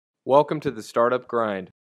Welcome to the Startup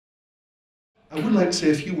Grind. I would like to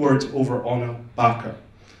say a few words over Onno Bakker.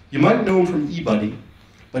 You might know him from eBuddy,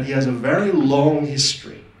 but he has a very long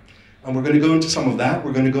history. And we're going to go into some of that.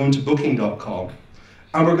 We're going to go into Booking.com.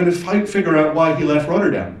 And we're going to figure out why he left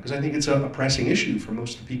Rotterdam, because I think it's a pressing issue for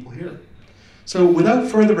most of the people here. So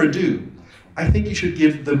without further ado, I think you should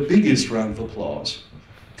give the biggest round of applause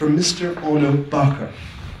for Mr. Onno Bakker.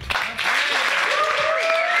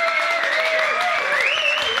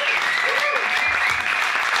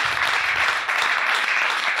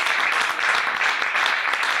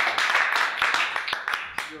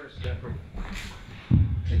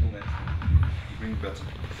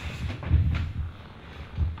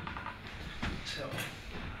 So,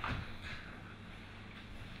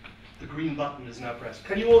 the green button is now pressed.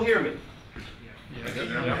 Can you all hear me? Can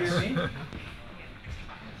you hear me?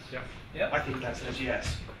 Yeah. I think that says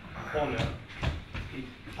yes. Onno,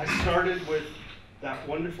 I started with that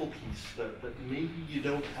wonderful piece that maybe you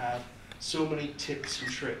don't have so many tips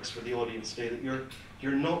and tricks for the audience today, that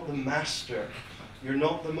you're not the master, you're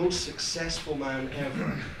not the most successful man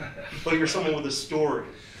ever, but you're someone with a story.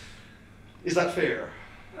 Is that fair?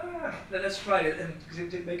 Let's try it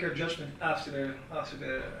and make our judgment after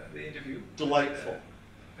the interview. Delightful.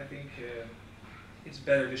 I think it's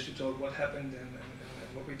better just to talk what happened and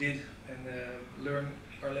what we did and learn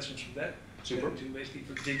our lessons from that. Super. To basically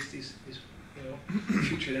predict this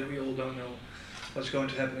future that we all don't know what's going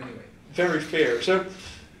to happen anyway. Very fair. So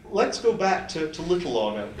let's go back to little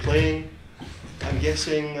Onno, playing, I'm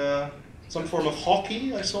guessing, some form of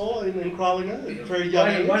hockey I saw in Kralingen, very young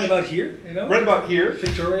age. Right about here, Right about here.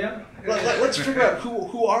 Victoria. Let's figure out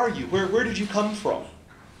who are you? Where did you come from?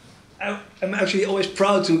 I'm actually always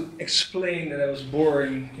proud to explain that I was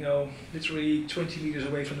born, literally 20 meters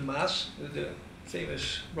away from the Maas, the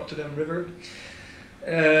famous Rotterdam River,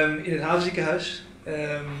 in het Havenziekenhuis,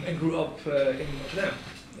 and grew up in Rotterdam.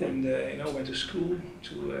 And went to school,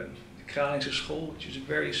 to the Kralingse School, which is a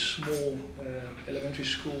very small elementary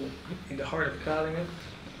school in the heart of Kralingen.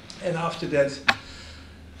 And after that,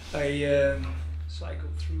 I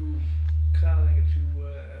cycled through Kralingen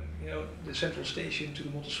to the central station, to the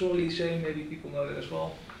Montessori Lyceum, maybe people know that as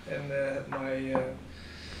well, and had my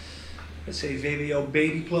let's say VWO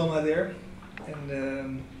B diploma there. And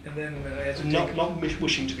then I had to not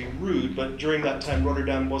wishing to be rude, but during that time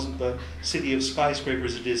Rotterdam wasn't the city of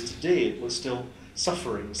skyscrapers it is today. It was still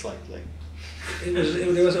suffering slightly.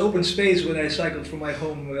 There was open space when I cycled from my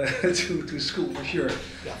home to school, for sure.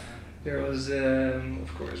 Yeah. There was,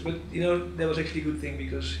 of course, but that was actually a good thing,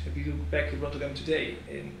 because if you look back at Rotterdam today,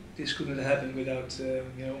 this couldn't have happened without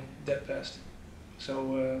that past.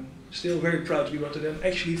 So still very proud to be Rotterdam.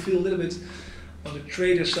 Actually feel a little bit on the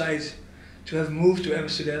trader side to have moved to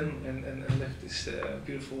Amsterdam and left this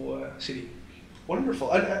beautiful city. Wonderful.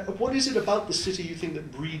 What is it about the city you think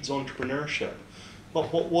that breeds entrepreneurship?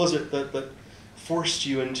 What was it that forced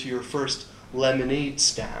you into your first lemonade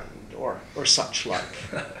stand or such like?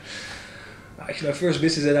 Actually, my first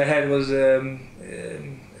business that I had was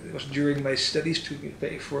it was during my studies, to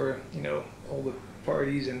pay for all the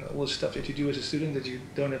parties and all the stuff that you do as a student that you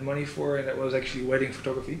don't have money for, and that was actually wedding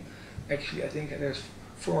photography. Actually, I think there's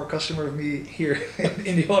a former customer of me here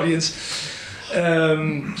in the audience.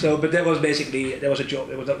 But that was a job.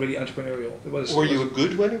 It was not really entrepreneurial. Were you a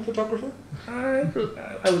good wedding photographer?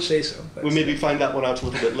 I would say so. We'll maybe find that one out a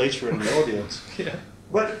little bit later in the audience. Yeah.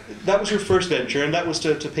 But that was your first venture, and that was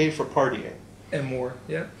to pay for partying. And more,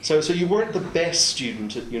 yeah. So you weren't the best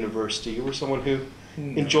student at university. You were someone who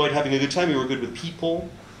enjoyed having a good time. You were good with people.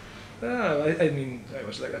 I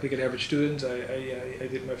was like, I think, an average student. I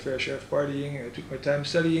did my fair share of partying. I took my time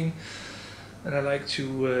studying, and I like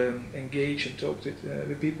to engage and talk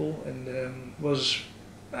with people. And was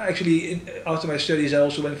actually, after my studies, I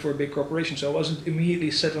also went for a big corporation. So I wasn't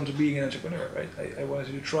immediately set onto being an entrepreneur. Right? I wanted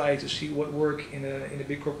to try to see what work in a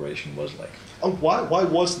big corporation was like. And why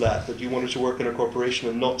was that you wanted to work in a corporation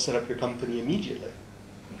and not set up your company immediately?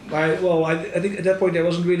 I think at that point there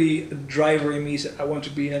wasn't really a driver in me that I want to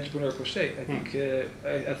be an entrepreneur per se. I think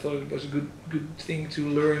I thought it was a good thing to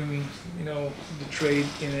learn, the trade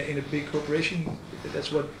in a big corporation.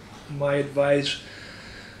 That's what my advice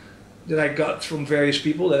that I got from various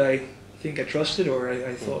people that I think I trusted, or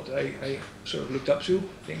I thought I sort of looked up to.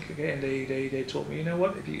 And they told me,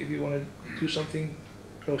 if you want to do something,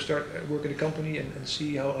 go start work in a company and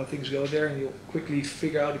see how things go there, and you'll quickly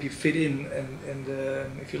figure out if you fit in and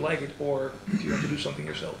if you like it, or if you want to do something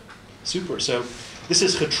yourself. Super. So this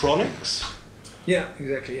is Getronics? Yeah,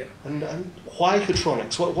 exactly, yeah. And why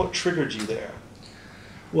Getronics? What triggered you there?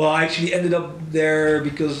 Well, I actually ended up there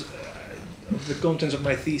because the contents of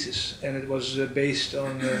my thesis, and it was based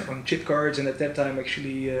on chip cards. And at that time,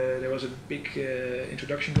 actually, there was a big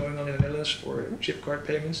introduction going on in the Netherlands for chip card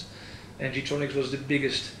payments, and Getronics was the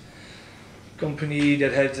biggest company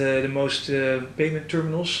that had the most payment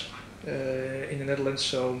terminals in the Netherlands.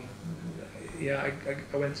 So yeah,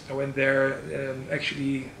 I went there.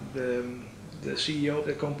 Actually, the CEO of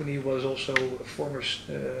the company was also a former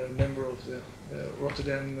member of the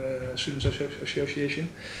Rotterdam Students Association.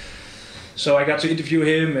 So I got to interview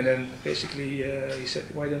him, and then basically he said,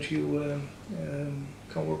 "Why don't you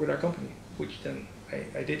come work with our company?" Which then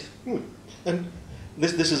I did. And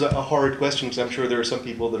this is a hard question, because I'm sure there are some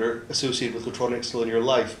people that are associated with Getronics still in your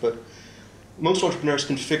life, but most entrepreneurs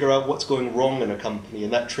can figure out what's going wrong in a company,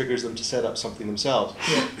 and that triggers them to set up something themselves.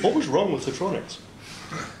 Yeah. What was wrong with Getronics?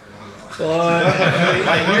 Well,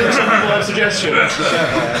 I hear some people have suggestions.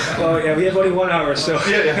 well, yeah, we have only 1 hour, so.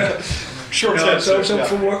 Yeah. Short No, answer, so yeah.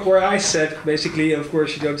 from where I sat, basically, of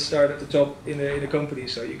course, you don't start at the top in a company.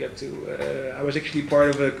 So you get to. I was actually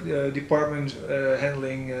part of a department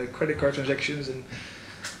handling credit card transactions, and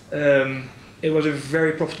it was a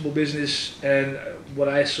very profitable business. And what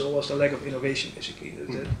I saw was the lack of innovation, basically,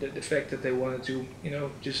 the fact that they wanted to,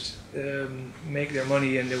 just make their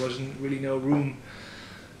money, and there wasn't really no room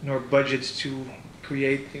nor budget to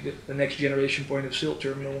create the next generation point of sale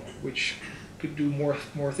terminal, which could do more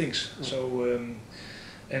things. So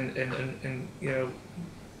and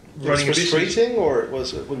Was it frustrating, or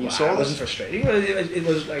was it when you saw it? It wasn't frustrating. It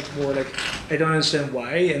was like more like, I don't understand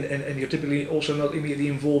why, and you're typically also not immediately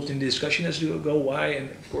involved in the discussion as to go why.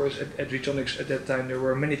 And of course, at Getronics at that time there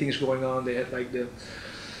were many things going on. They had like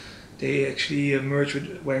they actually merged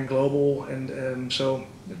with Wang Global, and so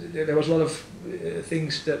there was a lot of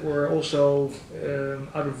things that were also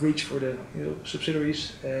out of reach for the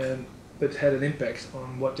subsidiaries, but had an impact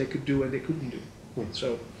on what they could do and they couldn't do.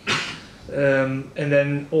 So, and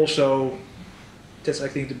then also, that's I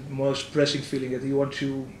think the most pressing feeling, that if you want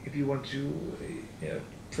to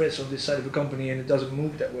press on this side of a company and it doesn't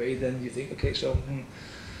move that way, then you think, okay, so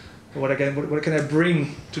what can I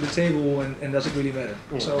bring to the table, and does it really matter?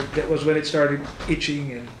 So that was when it started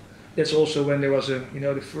itching, and that's also when there was the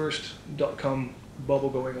first .com bubble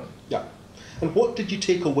going on. Yeah. And what did you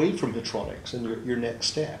take away from Getronics and your next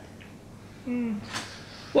step?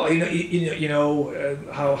 Well,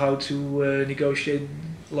 how to negotiate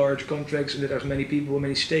large contracts, and that there's many people,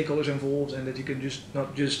 many stakeholders involved, and that you can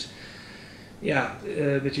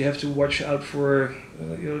but you have to watch out for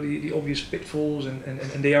the obvious pitfalls,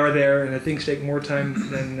 and they are there, and things take more time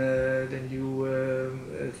than you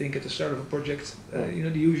think at the start of a project.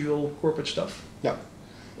 The usual corporate stuff. Yeah.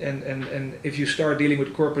 And if you start dealing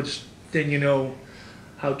with corporates, then you know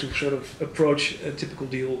how to sort of approach a typical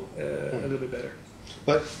deal a little bit better.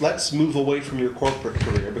 But let's move away from your corporate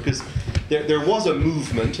career, because there was a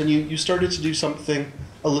movement, and you started to do something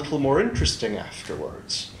a little more interesting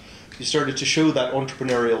afterwards. You started to show that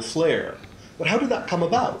entrepreneurial flair. But how did that come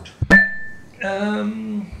about?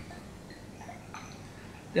 That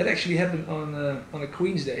actually happened on a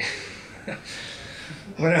Queen's Day.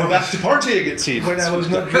 We're back to partying, it seems. When I was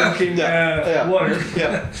not drinking water.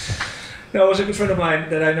 Yeah. No, it was a good friend of mine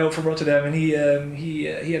that I know from Rotterdam, and he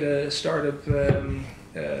had a startup.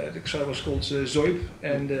 The startup was called Zoip,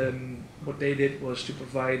 and what they did was to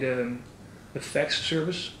provide a fax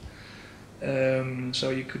service. So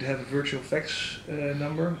you could have a virtual fax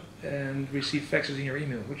number and receive faxes in your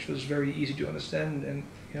email, which was very easy to understand, and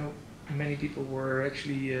many people were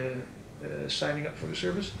actually signing up for the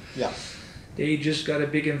service. Yeah. They just got a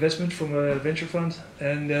big investment from a venture fund,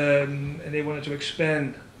 and they wanted to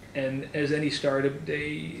expand. And as any startup,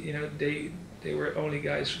 they were only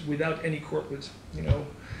guys without any corporate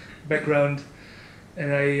background,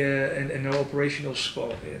 and and no operational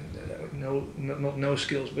skill, and no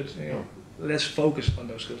skills, but less focused on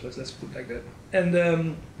those skills. Let's put it like that. And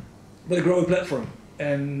but a growing platform,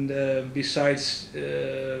 and besides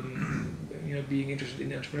being interested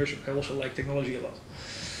in entrepreneurship, I also like technology a lot.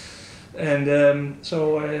 And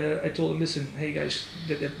so I told him, listen, hey guys,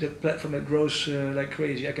 that platform that grows like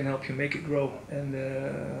crazy, I can help you make it grow, and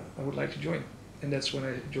I would like to join. And that's when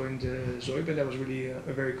I joined Zoip, and that was really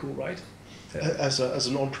a very cool ride. As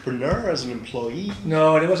an entrepreneur, as an employee?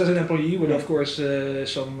 No, it was as an employee, but of course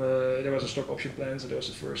there was a stock option plan, so that was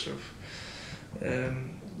the first sort of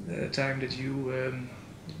time that you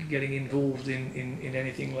getting involved in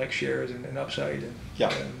anything like shares and upside. And,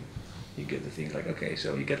 yeah. You get the thing like, okay,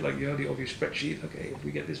 so you get like the obvious spreadsheet. Okay, if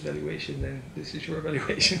we get this valuation, then this is your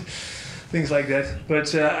valuation, things like that. But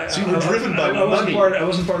so you were driven by money. I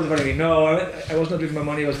wasn't part of the money. No, I was not driven by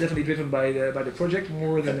money. I was definitely driven by the project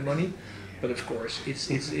more than the money. But of course, it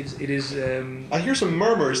is. I hear some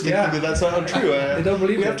murmurs thinking that that's not untrue. I don't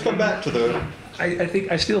believe we have to come back to the.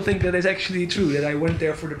 I still think that it's actually true that I went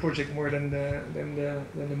there for the project more than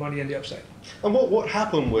the money and the upside. And what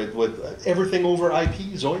happened with everything over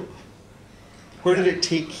IP, Zoe? Where did it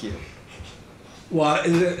take you? Well,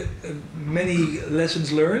 many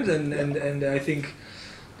lessons learned, and I think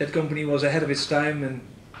that company was ahead of its time, and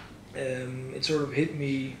it sort of hit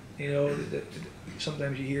me. You know,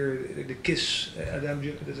 sometimes you hear the KISS,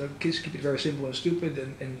 KISS, keep it very simple and stupid,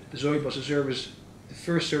 and Zoe was a service. The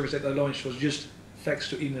first service that I launched was just fax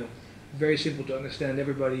to email, very simple to understand.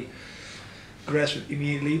 Everybody grasped it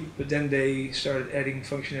immediately, but then they started adding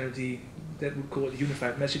functionality that would call it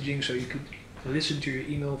unified messaging, so you could listen to your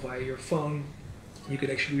email via your phone. You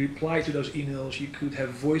could actually reply to those emails. You could have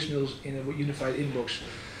voicemails in a unified inbox.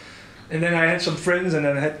 And then I had some friends, and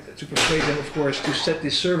then I had to persuade them, of course, to set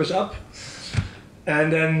this service up.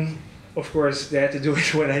 And then, of course, they had to do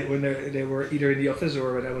it when they were either in the office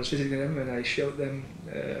or when I was visiting them, and I showed them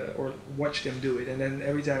or watched them do it. And then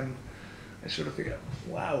every time I sort of figured,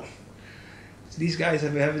 wow, these guys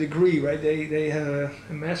have a degree, right? They have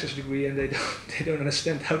a master's degree, and they don't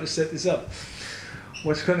understand how to set this up.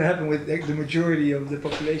 What's going to happen with the majority of the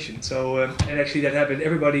population? So, and actually that happened.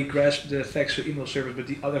 Everybody grasped the fax or email service, but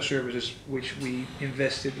the other services which we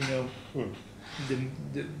invested,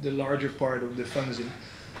 the larger part of the funds in,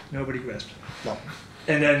 nobody grasped. No.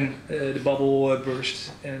 And then the bubble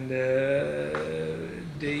burst, and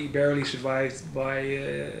they barely survived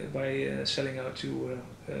by selling out to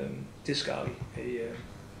Tiscali,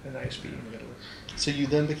 an ISP in the Netherlands. So you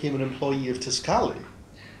then became an employee of Tiscali.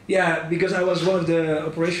 Yeah, because I was one of the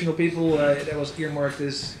operational people that was earmarked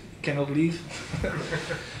as cannot leave.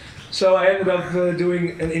 So I ended up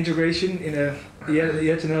doing an integration in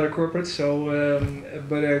yet another corporate. So,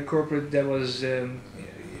 but a corporate that was, it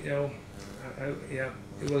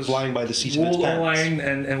was flying by the seat of its World pants. Online,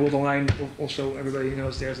 and World Online also everybody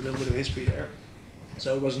knows there's a little bit of history there.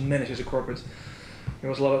 So it wasn't managed as a corporate. There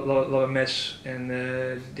was a lot of mess, and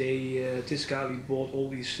Tiscali bought all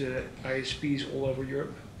these ISPs all over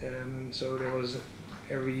Europe. So there was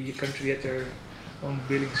every country had their own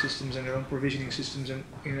billing systems and their own provisioning systems, and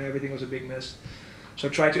everything was a big mess. So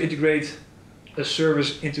I tried to integrate a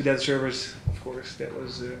service into that service. Of course, that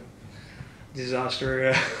was a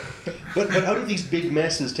disaster. But out of these big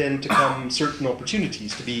messes tend to come certain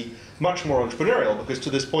opportunities to be much more entrepreneurial, because to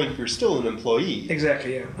this point you're still an employee.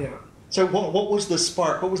 Exactly. Yeah. So what was the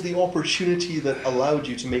spark? What was the opportunity that allowed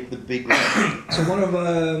you to make the big leap? So one of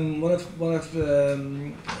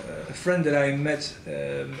a friend that I met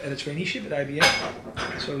at a traineeship at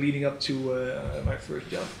IBM. So leading up to my first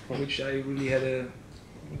job, which I really had a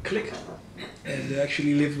click, and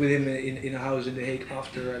actually lived with him in a house in The Hague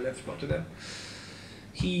after I left Rotterdam.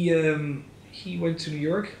 He went to New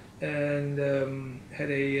York and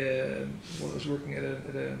was working at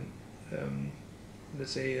a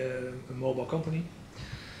let's say a mobile company,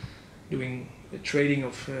 doing trading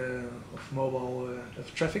of mobile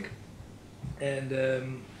traffic, and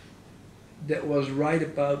that was right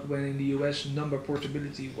about when in the US number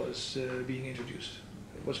portability was being introduced.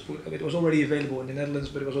 It was already available in the Netherlands,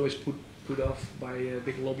 but it was always put off by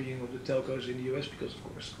big lobbying of the telcos in the US, because of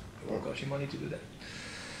course it will cost you money to do that.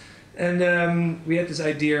 And we had this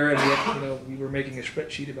idea, and we were making a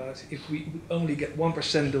spreadsheet about if we would only get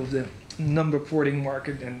 1% of the number porting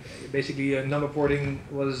market, and basically number porting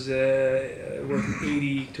was worth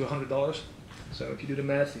 $80 to $100. So if you do the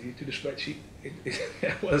math, if you do the spreadsheet,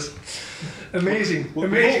 it was amazing,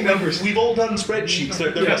 amazing numbers. We've all done spreadsheets.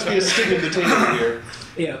 There must be a sting in the table here.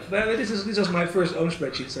 Yeah, but this was my first own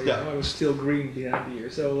spreadsheet, so I was still green behind the ear.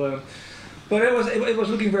 So. But it was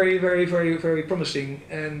looking very, very, very, very promising,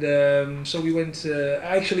 and so we went.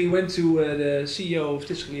 I actually went to the CEO of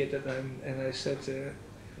Tiscali at that time, and I said,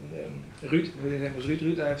 Ruud, his name was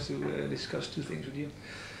Ruud, I have to discuss two things with you.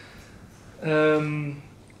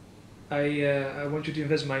 I want you to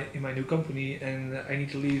invest in my new company, and I need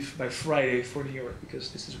to leave by Friday for New York,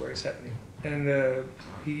 because this is where it's happening. And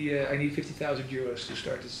I need 50,000 euros to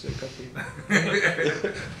start this company.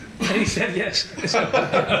 And he said yes.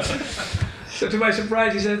 So to my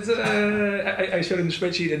surprise, he said, I showed him the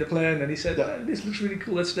spreadsheet and the plan, and he said, this looks really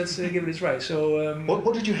cool, let's give it a try. So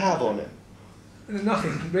what did you have on it?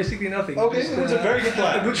 Nothing, basically nothing. Okay, Just, it was a very good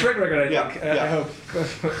plan. A good track record, I think, I hope.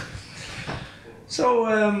 So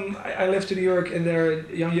I left to New York, and there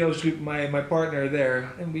Jan Joost, my partner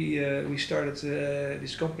there, and we started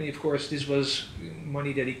this company. Of course, this was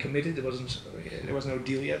money that he committed. There was no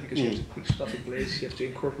deal yet, because you have to put stuff in place, you have to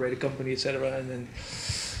incorporate a company, etc. And then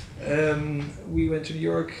we went to New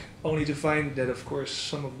York, only to find that, of course,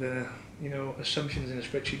 some of the assumptions in the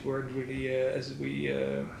spreadsheet weren't really as we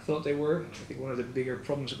thought they were. I think one of the bigger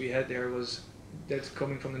problems that we had there was that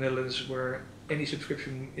coming from the Netherlands, where any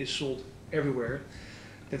subscription is sold everywhere,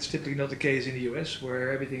 that's typically not the case in the US,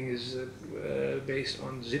 where everything is based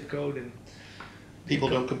on zip code and People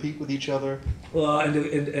don't compete with each other. well,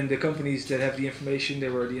 and the companies that have the information, they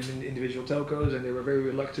were the individual telcos, and they were very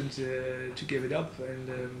reluctant to give it up, and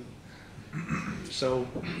so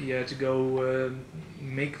you had to go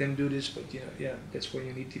make them do this. But that's when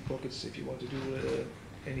you need deep pockets if you want to do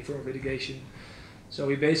any form of litigation. So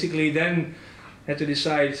we basically then had to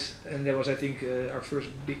decide, and that was, I think, our first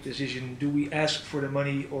big decision: do we ask for the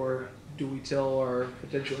money, or do we tell our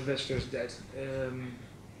potential investors that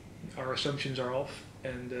our assumptions are off,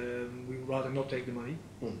 and we would rather not take the money,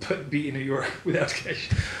 but be in New York without cash,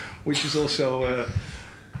 which is also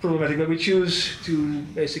problematic. But we choose to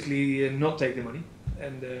basically not take the money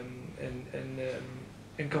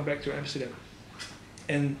and come back to Amsterdam.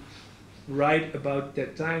 And right about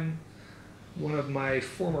that time, one of my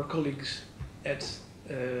former colleagues at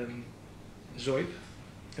Zoip,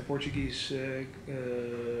 a Portuguese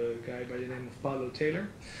guy by the name of Paulo Taylor,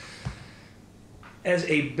 as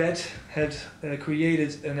a bet, had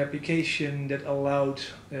created an application that allowed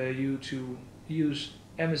you to use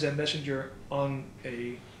MSN Messenger on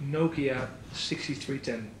a Nokia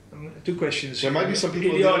 6310. Two questions. There might be some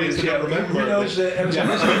people in the audience who don't remember. Who knows MSN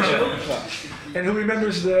Messenger? And who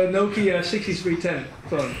remembers the Nokia 6310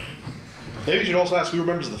 phone? Maybe you should also ask who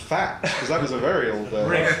remembers the fax, because that was a very old.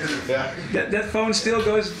 Yeah. That phone still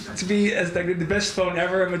goes to be as like the best phone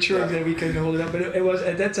ever. I'm not sure that we can hold it up, but it was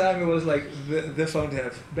at that time. It was like the phone to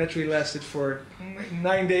have. Battery lasted for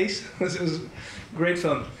 9 days. It was a great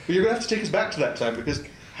phone. But you're gonna have to take us back to that time, because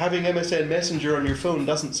having MSN Messenger on your phone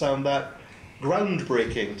doesn't sound that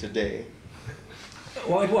groundbreaking today.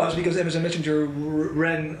 Well, it was, because MSN Messenger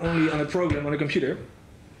ran only on a program on a computer.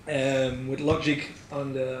 With logic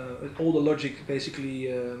on all the logic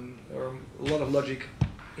basically, or a lot of logic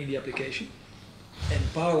in the application. And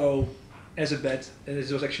Paulo, as a bet, and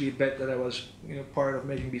this was actually a bet that I was part of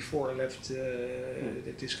making before I left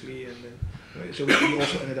Tiscali, and so we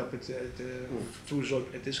also ended up at through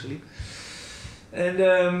Zoip at Tiscali.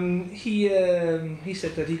 And he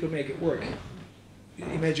said that he could make it work.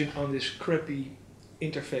 Imagine on this crappy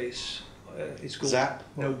interface, it's called Zap?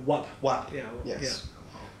 No, WAP. WAP. Yeah. Yes. Yeah.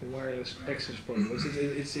 The wireless access protocol.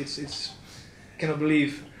 It's cannot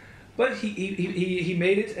believe, but he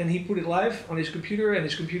made it, and he put it live on his computer. And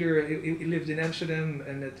his computer, he lived in Amsterdam,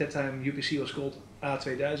 and at that time UPC was called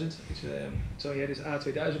A2000. So he had his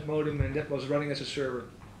A2000 modem, and that was running as a server.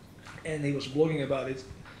 And he was blogging about it,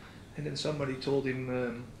 and then somebody told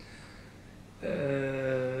him,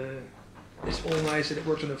 "It's all nice that it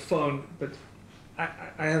works on a phone, but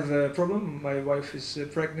I have a problem. My wife is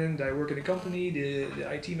pregnant. I work in a company. The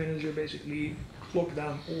IT manager basically locked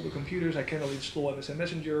down all the computers. I cannot install MSN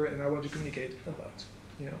Messenger, and I want to communicate about,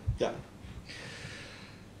 Yeah.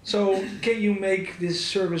 So can you make this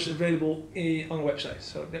service available on a website?"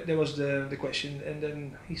 So that was the question. And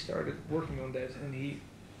then he started working on that, and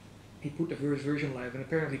he put the first version live. And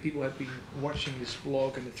apparently people had been watching this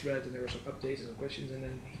blog and the thread, and there were some updates and some questions. And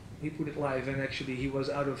then he put it live, and actually he was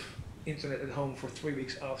out of internet at home for 3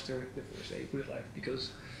 weeks after the first day he put it live,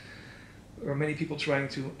 because there were many people trying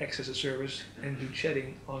to access the service and do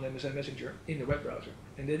chatting on MSN Messenger in the web browser.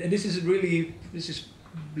 And this is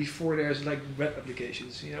before there's like web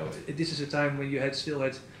applications. This is a time when you still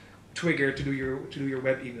had Twigger to do your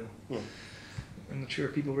web email. Yeah. I'm not sure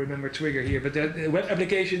if people remember Twigger here, but the web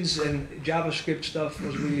applications and JavaScript stuff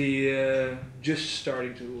was really just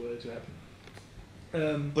starting to happen.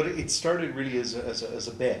 But it started really as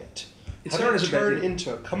a bet. It How started did as it a turn bet.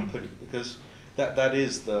 into a company? Because that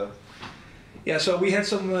is the. Yeah, so we had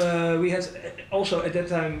also at that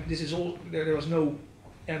time, this is all, there was no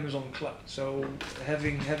Amazon cloud, so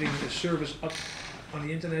having a service up on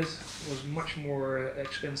the internet was much more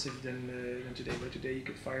expensive than today. But today you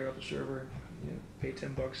could fire up a server, pay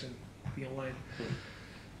 $10 and be online.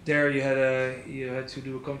 There you had to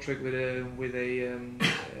do a contract with a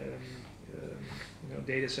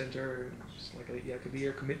data center. It's like a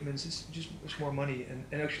year commitments. It's more money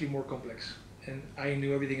and actually more complex. And I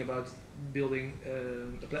knew everything about building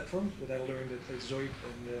the platform that I learned at Zoip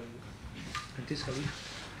and Tiscali.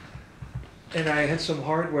 And I had some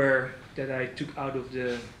hardware that I took out of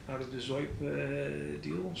the Zoip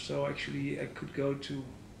deal. So actually I could go to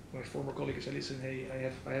my former colleague and say, "Listen, hey,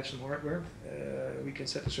 I have some hardware. We can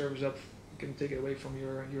set the service up. We can take it away from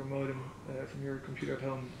your modem, from your computer at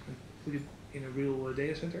home, and put it in a real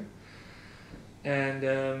data center. And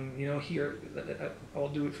here I'll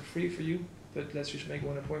do it for free for you. but let's just make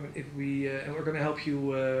one appointment. If we and we're going to help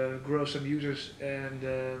you grow some users, and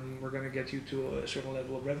we're going to get you to a certain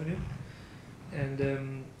level of revenue.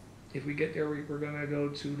 And if we get there, we're going to go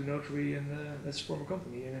to the notary and let's form a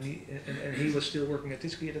company. And he was still working at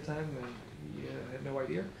Tisky at the time, and he had no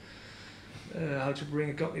idea how to bring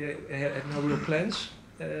a company. Had no real plans.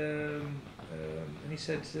 And he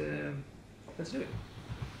said, let's do it.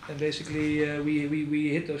 And basically, we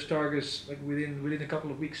hit those targets like within a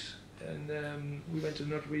couple of weeks. And we went to the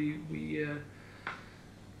notary. We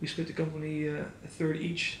split the company a third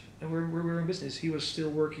each, and we're in business. He was still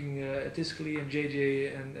working at Tisky, and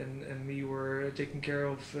JJ and me were taking care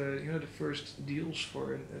of the first deals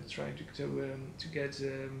for trying to get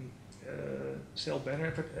sell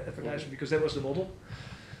banner advertising, because that was the model.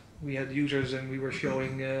 We had users and we were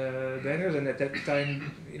showing banners, and at that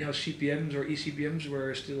time, CPMs or eCPMs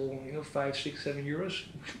were still 5, 6, 7 euros.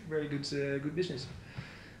 Very good business,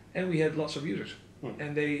 and we had lots of users,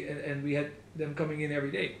 and we had them coming in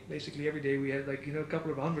every day. Basically every day we had a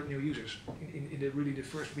couple of 100 new users in the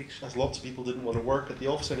first weeks. As lots of people didn't want to work at the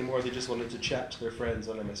office anymore, they just wanted to chat to their friends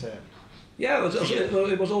on MSN. Yeah,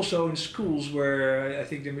 it was also in schools where I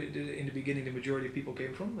think in the beginning the majority of people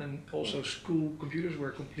came from, and also school computers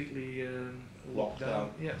were completely locked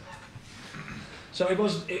down. Yeah. So it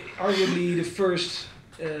was arguably the first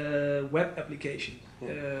web application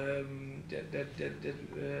that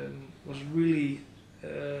was really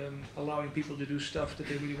allowing people to do stuff that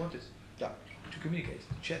they really wanted. Yeah. To communicate,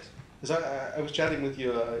 to chat. Because I was chatting with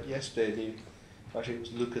you yesterday, and actually, it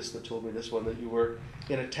was Lucas that told me this one, that you were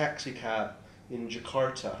in a taxi cab in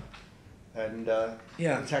Jakarta, and the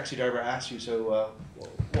taxi driver asked you, so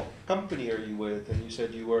what company are you with? And you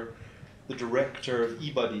said you were the director of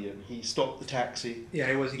eBuddy, and he stopped the taxi. Yeah,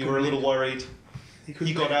 he was. You were a little worried.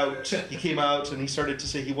 He got out, he came out, and he started to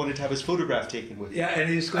say he wanted to have his photograph taken with him. Yeah, and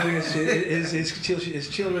he's calling his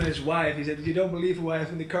children, his wife. He said, "You don't believe who I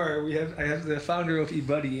have in the car. I have the founder of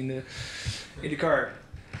eBuddy in the car."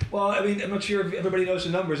 Well, I mean, I'm not sure if everybody knows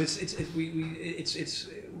the numbers.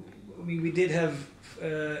 We did have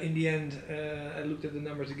in the end. I looked at the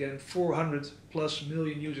numbers again. 400+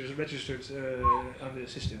 million users registered on the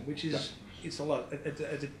system, which is it's a lot. At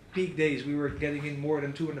the peak days, we were getting in more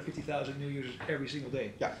than 250,000 new users every single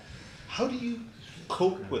day. Yeah. How do you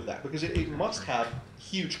cope with that? Because it must have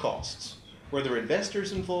huge costs. Were there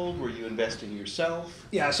investors involved? Were you investing yourself?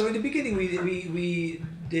 Yeah. So in the beginning, we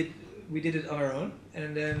did it on our own,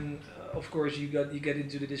 and then of course you get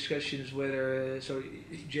into the discussions whether so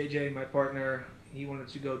JJ, my partner, he wanted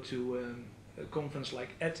to go to a conference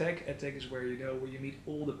like EdTech. EdTech is where where you meet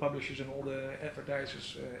all the publishers and all the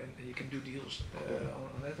advertisers, and you can do deals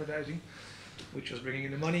on advertising, which was bringing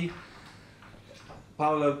in the money.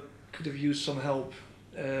 Paolo could have used some help,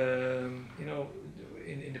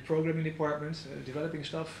 in the programming department, developing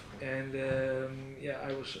stuff, and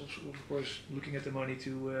I was also, of course, looking at the money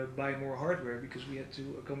to buy more hardware because we had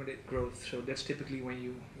to accommodate growth. So that's typically when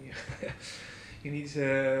you need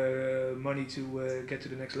money to get to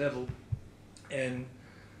the next level. And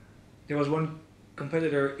there was one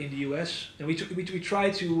competitor in the US, and we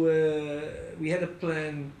tried to we had a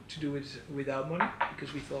plan to do it without money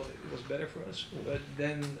because we thought it was better for us. But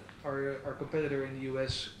then our competitor in the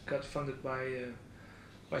US got funded by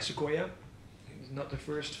Sequoia. It was not the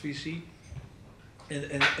first VC,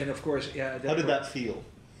 and of course, yeah. How did that feel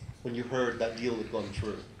when you heard that deal had gone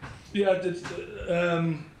through? Yeah,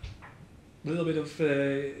 a little bit of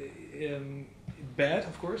bad,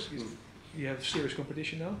 of course. You have serious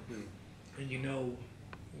competition now, and you know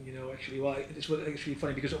actually. Well, it's actually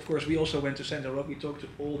funny because of course we also went to Santa Rock. We talked to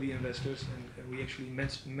all the investors, and we actually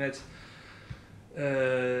met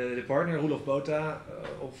the partner Roelof Botha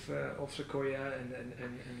of Sequoia, and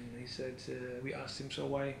he said we asked him, so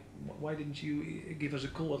why didn't you give us a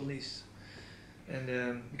call at least?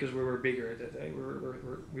 And because we were bigger at that day,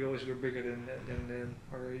 we always were bigger than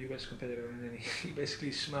our US competitor, and then he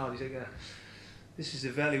basically smiled. He said, "Yeah, this is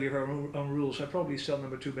the value. We have our own rules. I probably sell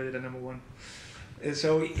number 2 better than number 1." And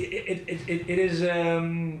so it is,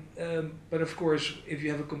 but of course, if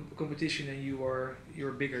you have a competition and you're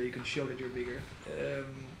bigger, you can show that you're bigger.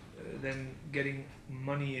 Then getting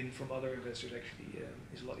money in from other investors actually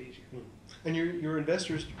is a lot easier. And your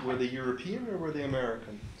investors, were they European or were they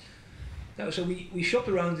American? No, so we shopped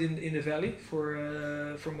around in the valley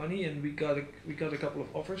for money, and we got a couple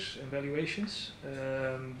of offers and valuations,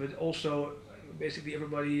 but also basically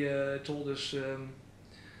everybody told us.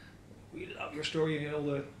 We love your story, and all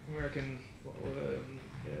the American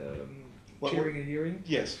cheering and hearing.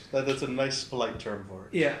 Yes, that's a nice, polite term for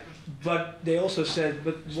it. Yeah, but they also said,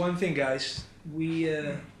 but one thing, guys, we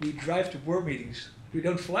drive to board meetings. We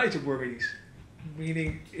don't fly to board meetings.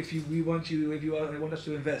 meaning if you want us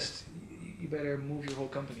to invest, you better move your whole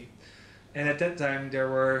company. And at that time there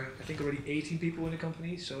were, I think, already 18 people in the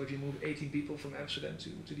company. So if you move 18 people from Amsterdam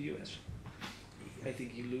to the US, I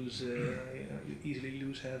think you lose, you easily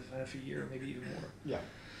lose half a year, maybe even more. Yeah.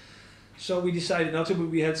 So we decided not to, but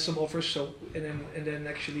we had some offers. So and then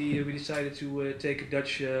actually we decided to take a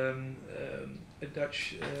Dutch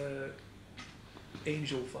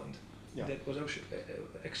angel fund. Yeah. That was also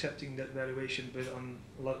accepting that valuation, but on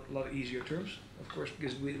a lot easier terms, of course,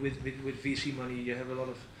 because with VC money you have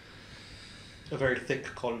A very thick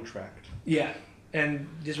contract. Yeah, and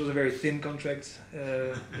this was a very thin contract.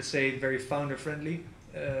 Let's say very founder friendly.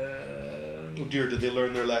 Oh dear, did they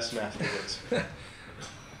learn their lesson afterwards?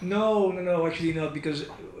 No, actually not, because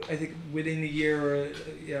I think within a year,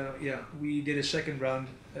 we did a second round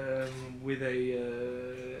with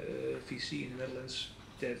a VC in the Netherlands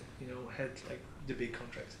that had like the big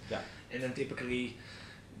contract. Yeah. And then typically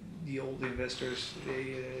the old investors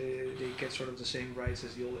they get sort of the same rights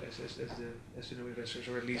as the new investors,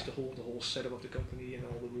 or at least the whole setup of the company and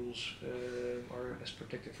all the rules are as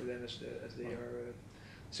protected for them as they are.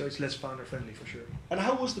 So it's less founder friendly for sure. And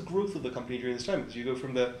how was the growth of the company during this time? Because you go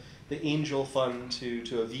from the angel fund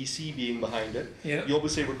to a VC being behind it. Yeah. You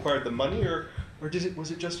always say required the money, or was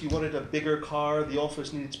it just you wanted a bigger car, the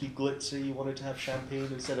office needed to be glitzy, you wanted to have champagne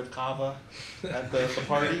instead of cava at the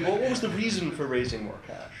party? What was the reason for raising more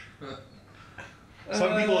cash?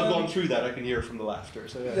 Some people have gone through that. I can hear from the laughter.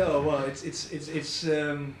 So yeah. No, well, it's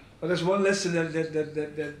well, there's one lesson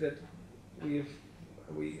that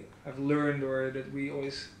I've learned, or that we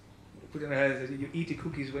always put in our head, that you eat the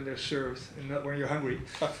cookies when they're served and not when you're hungry.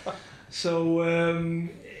 So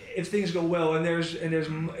if things go well and there's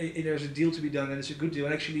a deal to be done and it's a good deal,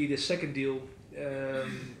 and actually the second deal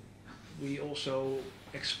we also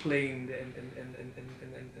explained and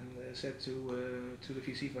said to the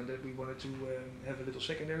VC fund that we wanted to have a little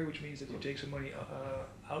secondary, which means that you take some money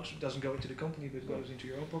out, it doesn't go into the company but goes into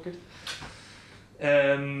your own pocket.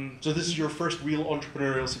 So this is your first real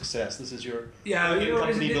entrepreneurial success. This is your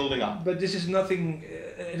company building up. But this is nothing,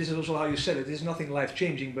 and this is also how you said it. This is nothing life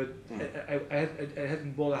changing. But I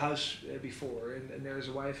hadn't bought a house before, and there's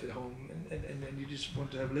a wife at home, and you just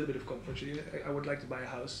want to have a little bit of comfort. So I would like to buy a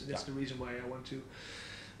house. And that's the reason why I want to.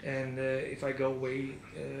 And if I go away,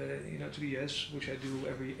 to the US, which I do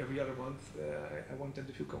every other month, I want them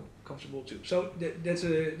to feel comfortable too. So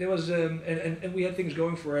and we had things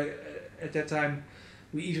going for it. At that time,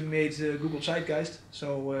 we even made Google Zeitgeist. So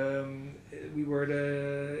we were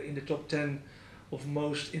in the top 10 of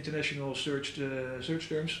most international search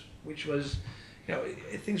terms, which was,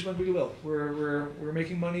 things went really well. We're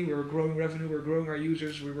making money. We're growing revenue. We're growing our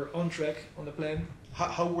users. We were on track on the plan.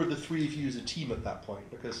 How were the three of you as a team at that point?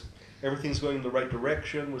 Because everything's going in the right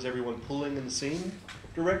direction. Was everyone pulling in the same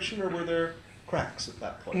direction, or were there cracks at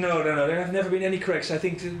that point? No. There have never been any cracks. I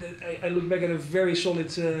think I look back at a very solid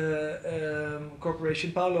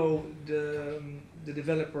corporation. Paolo, the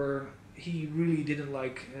developer, he really didn't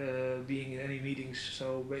like being in any meetings.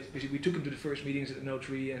 So basically, we took him to the first meetings at the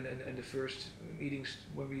Notary and the first meetings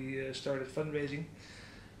when we started fundraising.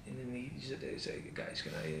 And then he said, guys,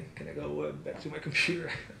 can I go back to my computer?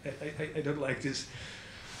 I don't like this.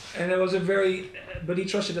 And it was but he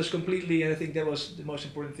trusted us completely, and I think that was the most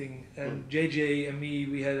important thing. And JJ and me,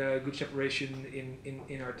 we had a good separation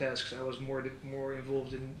in our tasks. I was more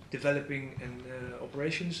involved in developing and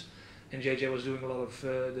operations, and JJ was doing a lot of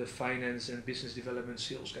the finance and business development,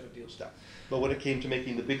 sales kind of deals. Yeah. But when it came to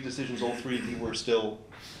making the big decisions, all three of you were still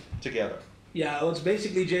together. Yeah, well, it's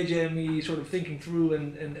basically JJ and me sort of thinking through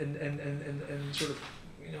and sort of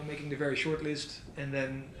making the very short list, and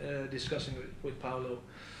then discussing it with Paolo.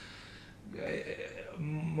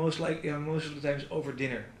 Most of the times over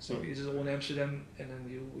dinner. So this is all in Amsterdam, and then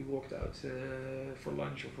we walked out for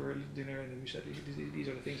lunch or for dinner, and then we said these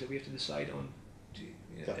are the things that we have to decide on,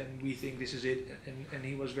 and we think this is it. And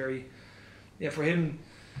he was very, for him,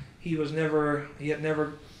 he had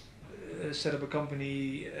never set up a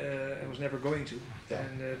company and was never going to. Yeah.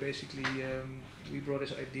 And basically, we brought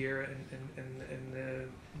this idea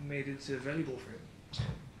and made it valuable for him.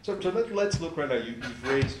 So let's look right now. You've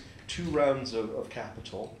raised 2 rounds of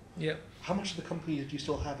capital. Yeah. How much of the company did you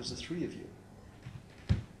still have as the three of you?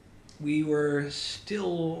 We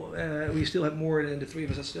still had more than the three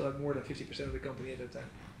of us. Still had more than 50% of the company at that time.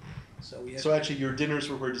 So actually, your dinners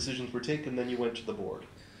were where decisions were taken. Then you went to the board.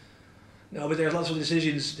 No, but there's lots of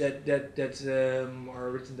decisions that are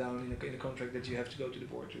written down in the contract that you have to go to the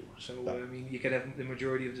board to. So I mean, you can have the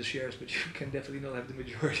majority of the shares, but you can definitely not have the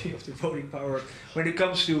majority of the voting power when it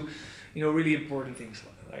comes to, really important things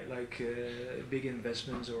like big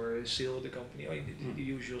investments or a sale of the company. I mean, the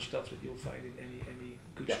usual stuff that you'll find in any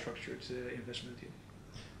good structured investment deal.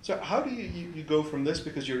 So how do you go from this,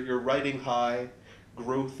 because you're riding high,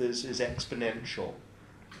 growth is exponential.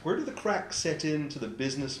 Where do the cracks set into the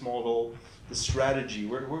business model, the strategy?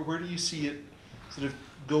 Where do you see it sort of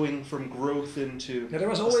going from growth into? Now, there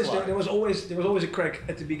was always a crack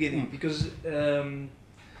at the beginning because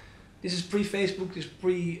this is pre-Facebook, this is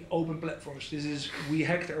pre-open platforms. We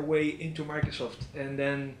hacked our way into Microsoft, and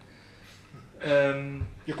then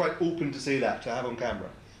you're quite open to say that, to have on camera.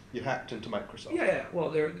 You hacked into Microsoft. Yeah. Well,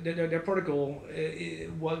 their protocol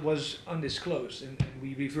was undisclosed, and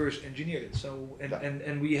we reverse engineered it. So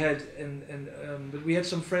and we had but we had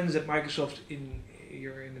some friends at Microsoft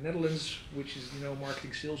here in the Netherlands, which is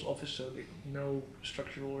marketing sales office. So no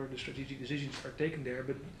structural or the strategic decisions are taken there,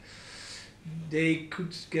 but they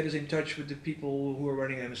could get us in touch with the people who are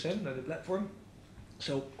running MSN, the platform.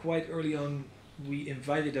 So quite early on, we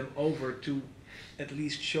invited them over to at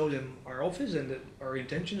least show them our office and that our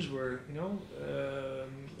intentions were,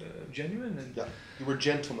 genuine. And you were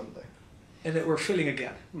gentlemen there. And that we're filling a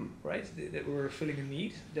gap, right? That we're filling a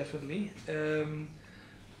need, definitely. And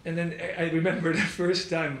then I remember the first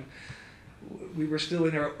time we were still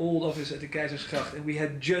in our old office at the Keizersgracht, and we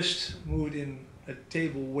had just moved in a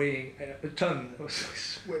table weighing a ton. I was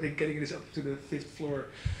sweating getting this up to the 5th floor.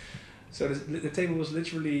 So the table was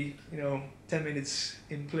literally, 10 minutes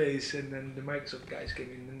in place, and then the Microsoft guys came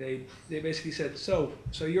in, and they basically said, so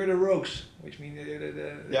you're the rogues, which means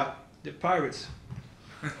the pirates.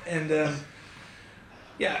 And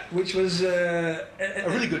which was a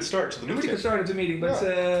really good start to the meeting. Really good start of the meeting, but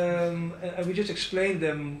and we just explained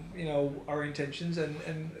them, our intentions,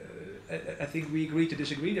 and I think we agreed to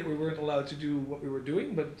disagree, that we weren't allowed to do what we were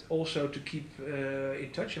doing, but also to keep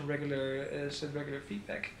in touch and send regular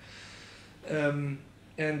feedback.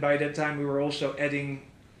 And by that time we were also adding,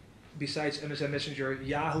 besides MSN Messenger,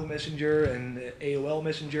 Yahoo Messenger and AOL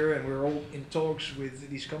Messenger, and we were all in talks with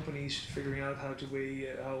these companies, figuring out how to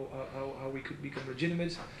how we could become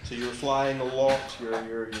legitimate. So you were flying a lot.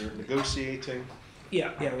 You're negotiating.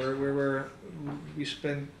 We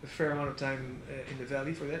spent a fair amount of time in the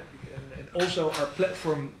valley for that, and also our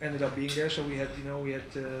platform ended up being there. So we had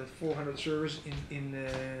 400 servers in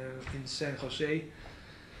San Jose.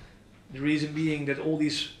 The reason being that all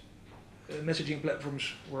these messaging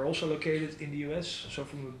platforms were also located in the US. So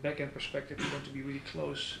from a back-end perspective, you want to be really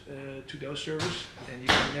close to those servers, and you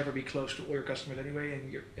can never be close to all your customers anyway.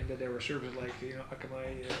 And that there were servers like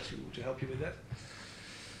Akamai to help you with that.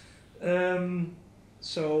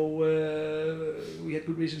 So we had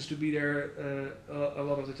good reasons to be there a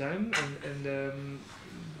lot of the time, and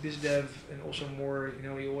biz dev, and also more.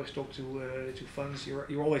 You always talk to funds.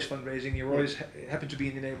 You're always fundraising. You always happen to be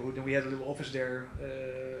in the neighborhood, and we had a little office there.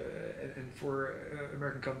 And for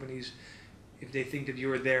American companies, if they think that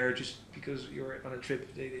you're there just because you're on a trip,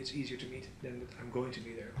 it's easier to meet than that I'm going to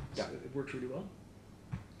be there. So it worked really well.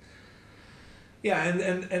 Yeah,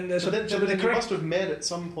 and so then you must have met at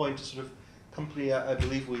some point a sort of company. I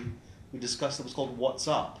believe we discussed it was called What's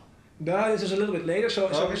Up. No, this is a little bit later.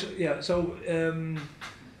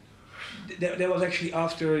 That was actually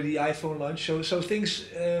after the iPhone launch. So things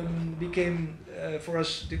became for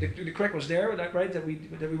us. The crack was there, right? That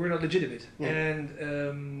we were not legitimate,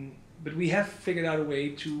 and but we have figured out a way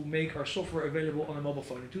to make our software available on a mobile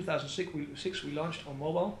phone. In 2006, we launched on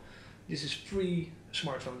mobile. This is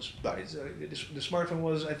pre-smartphones. Right? The smartphone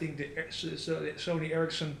was, I think, the Sony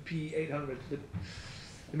Ericsson P800. But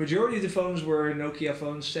the majority of the phones were Nokia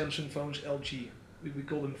phones, Samsung phones, LG. We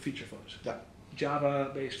call them feature phones. Yeah.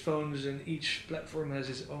 Java-based phones, and each platform has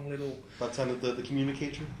its own little. That's kind of the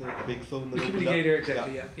communicator, the big phone. The communicator,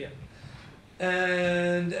 exactly. Yeah.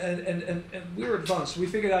 And we were advanced. We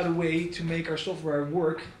figured out a way to make our software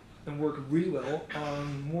work really well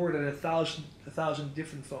on more than 1,000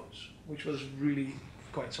 different phones, which was really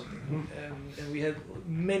quite something. And we had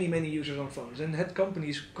many users on phones, and had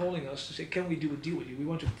companies calling us to say, can we do a deal with you? We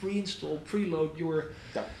want to pre-install, preload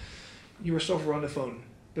your software on the phone.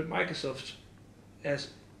 But Microsoft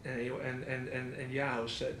and Yahoo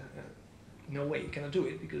said, no way, you cannot do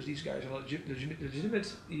it, because these guys are not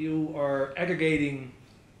legitimate. You are aggregating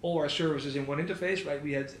all our services in one interface, right?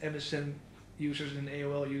 We had MSN users and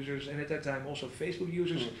AOL users, and at that time also Facebook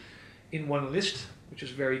users in one list, which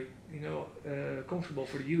was very comfortable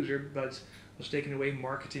for the user, but was taking away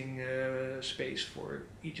marketing space for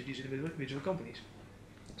each of these individual companies.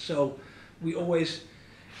 So we always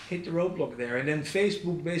hit the roadblock there, and then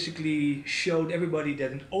Facebook basically showed everybody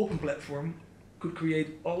that an open platform could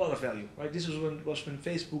create a lot of value, right? This was when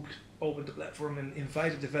Facebook opened the platform and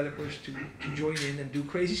invited developers to join in and do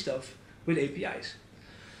crazy stuff with APIs.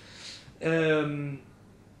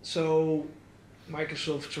 So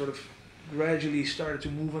Microsoft sort of gradually started to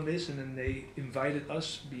move on this, and then they invited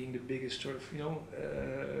us, being the biggest sort of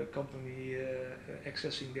company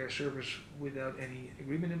accessing their servers without any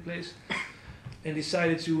agreement in place, and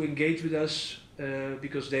decided to engage with us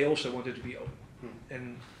because they also wanted to be open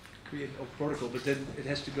and create an open protocol. But then it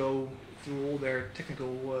has to go through all their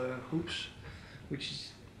technical hoops, which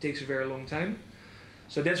takes a very long time.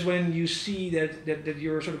 So that's when you see that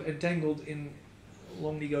you're sort of entangled in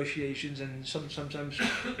long negotiations, and sometimes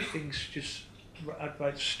things just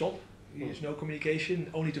outright stop. There's no communication,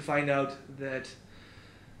 only to find out that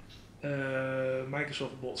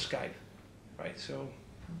Microsoft bought Skype, right? So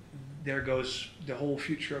there goes the whole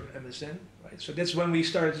future of MSN, right? So that's when we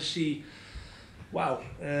started to see, wow,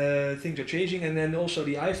 things are changing. And then also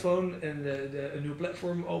the iPhone and a new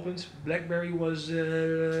platform opened. BlackBerry was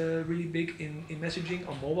really big in messaging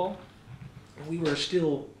on mobile, and we were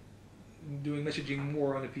still doing messaging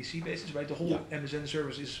more on a PC basis, right? The whole MSN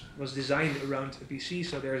service was designed around a PC.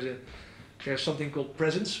 So there's something called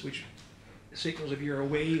presence, which signals if you're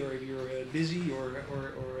away or if you're busy or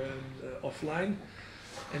offline.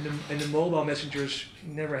 And the mobile messengers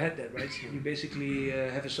never had that, right? You basically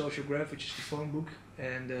have a social graph, which is the phone book,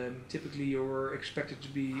 and typically you're expected to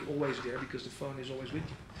be always there because the phone is always with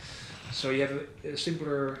you. So you have a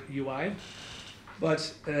simpler UI,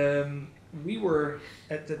 but we were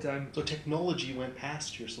at that time. So technology went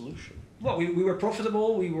past your solution. Well, we were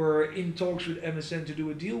profitable. We were in talks with MSN to do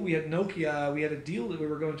a deal. We had Nokia. We had a deal that we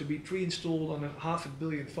were going to be pre-installed on 500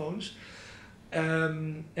 million phones.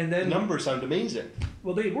 And then the numbers sound amazing.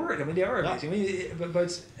 Well, they were. I mean, they are amazing. I mean,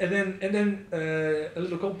 but and then a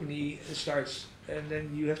little company starts, and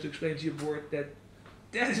then you have to explain to your board that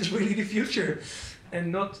is really the future,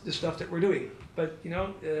 and not the stuff that we're doing. But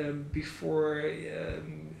before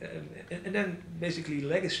and then basically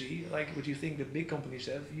legacy, like what you think that big companies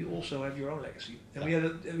have, you also have your own legacy. And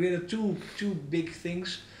we had two big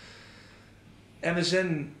things.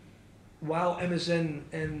 MSN. While MSN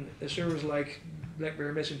and a service like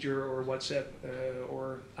BlackBerry Messenger or WhatsApp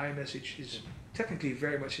or iMessage is technically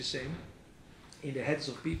very much the same, in the heads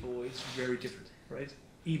of people it's very different, right?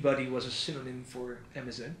 eBuddy was a synonym for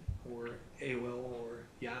MSN or AOL or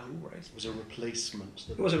Yahoo, right? It was a replacement.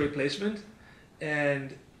 It was a replacement,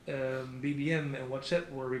 and BBM and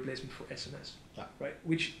WhatsApp were a replacement for SMS, right?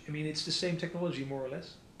 Which, I mean, it's the same technology more or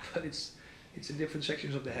less, but it's in different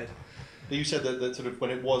sections of the head. You said that sort of when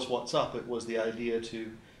it was WhatsApp, it was the idea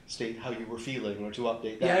to state how you were feeling or to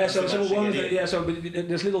update that. Yeah, so one of but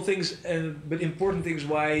there's little things, but important things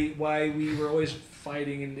why we were always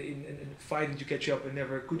fighting and fighting to catch up and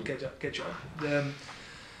never could catch up.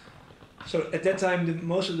 So at that time,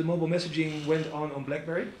 most of the mobile messaging went on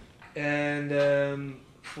BlackBerry, and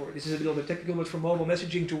this is a little bit technical, but for mobile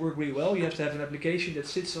messaging to work really well, you have to have an application that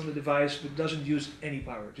sits on the device but doesn't use any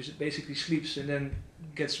power. Just it basically sleeps and then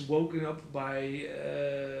gets woken up by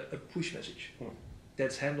a push message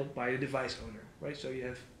that's handled by the device owner, right? So you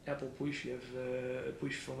have Apple push, you have a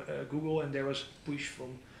push from Google, and there was push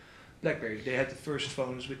from BlackBerry. They had the first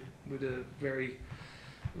phones with a very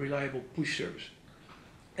reliable push service.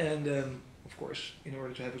 And of course, in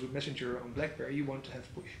order to have a good messenger on BlackBerry, you want to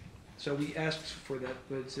have push. So we asked for that,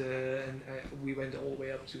 but we went all the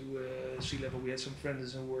way up to C-level. We had some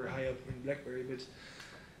friends who were high up in BlackBerry, but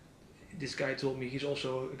this guy told me, he's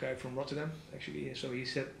also a guy from Rotterdam, actually. And so he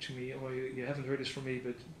said to me, "Oh, you haven't heard this from me,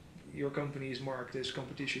 but your company is marked as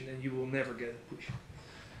competition, and you will never get a push."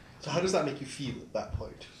 So how does that make you feel at that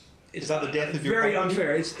point? Is that the death of your very company?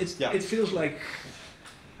 Unfair. It feels like,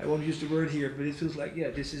 I won't use the word here, but it feels like,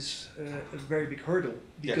 this is a very big hurdle,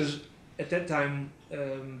 because at that time,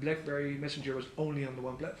 BlackBerry Messenger was only on the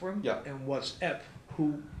one platform, and WhatsApp,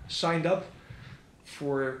 who signed up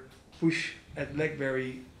for push at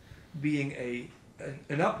BlackBerry being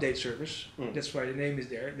an update service, that's why the name is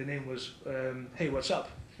there. The name was, hey, what's up?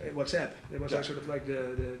 Hey, WhatsApp. It was like sort of like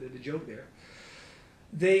the joke there.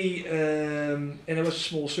 They and it was a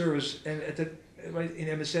small service, and at that, right, in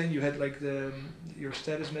MSN you had like your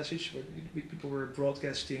status message where people were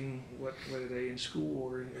broadcasting whether they in school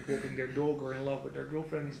or walking their dog or in love with their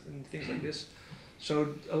girlfriend and things like this.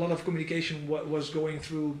 So a lot of communication was going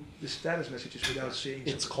through the status messages without saying.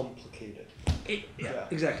 It's complicated.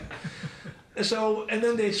 Exactly. And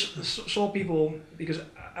then they saw people, because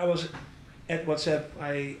I was at WhatsApp,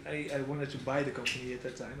 I wanted to buy the company at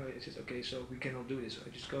that time. I said, okay, so we cannot do this. So I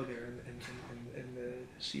just go there and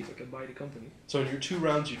see if I can buy the company. So in your 2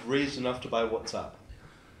 rounds, you'd raised enough to buy WhatsApp.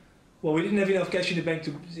 Well, we didn't have enough cash in the bank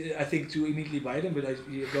to, I think, to immediately buy them. But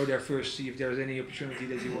you go there first, see if there's any opportunity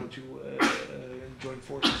that you want to join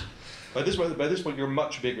forces. By this point, you're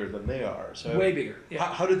much bigger than they are. So way bigger. Yeah.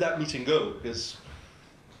 How did that meeting go? Because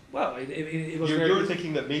well, it was. You're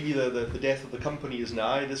thinking that maybe the death of the company is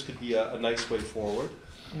nigh. This could be a nice way forward.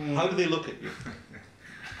 How do they look at you?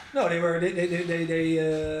 No, they were. I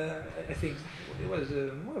think it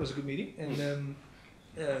was a good meeting, and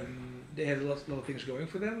they had a lot of things going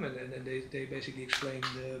for them, and they basically explained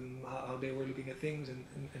how they were looking at things,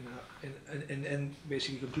 and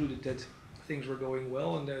basically concluded that things were going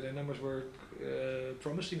well and their numbers were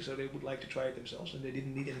promising, so they would like to try it themselves, and they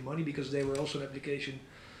didn't need any money because they were also an application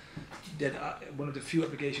that one of the few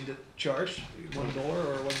applications that charged $1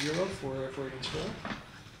 or €1 for an install.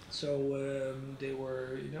 So they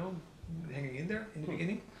were, hanging in there in the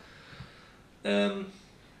beginning.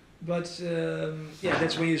 But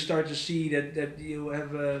that's when you start to see that you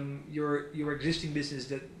have your existing business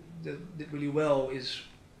that did really well is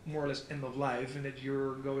more or less end of life, and that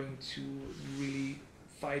you're going to really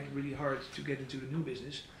fight really hard to get into the new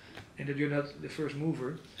business, and that you're not the first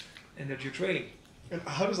mover, and that you're trailing. And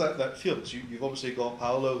how does that feel? Because you've obviously got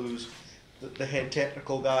Paolo, who's the head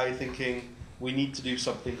technical guy, thinking we need to do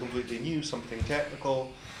something completely new, something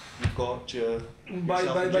technical. You've got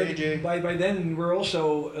by then we're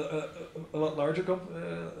also a lot larger.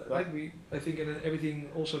 Right? I think everything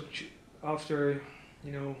also after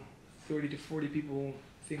 30 to 40 people,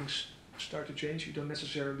 things start to change. You don't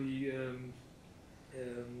necessarily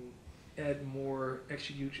add more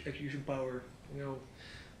execution power,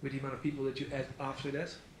 with the amount of people that you add after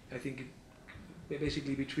that. I think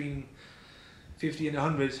basically between 50 and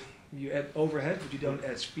 100 you add overhead, but you don't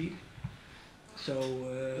add speed. So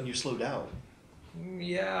and you slow down.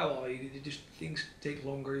 Yeah, well, just things take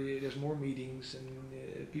longer. There's more meetings,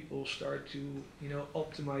 and people start to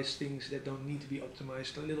optimize things that don't need to be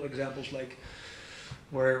optimized. Little examples like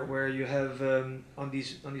where you have on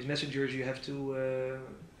these messengers you have to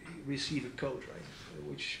receive a code, right,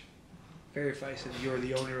 which verifies that you're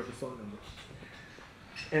the owner of the phone number.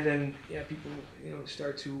 And then people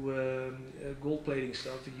start to gold plating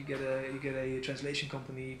stuff. You get a translation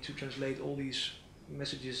company to translate all these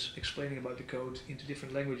messages explaining about the code into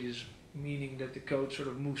different languages, meaning that the code sort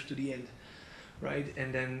of moves to the end, right?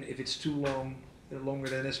 And then if it's too long, longer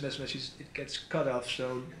than an SMS message, it gets cut off,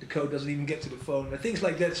 so the code doesn't even get to the phone. And things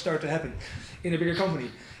like that start to happen in a bigger company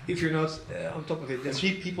if you're not on top of it. And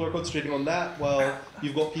people are concentrating on that while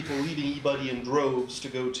you've got people leaving eBuddy in droves to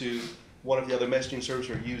go to one of the other messaging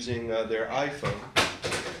services or using their iPhone.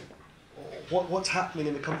 What's happening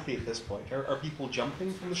in the company at this point? Are people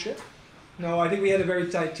jumping from the ship? No, I think we had a very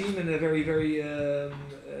tight team and a very, very, how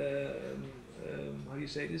do you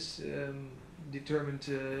say this, determined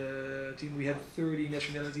team. We had 30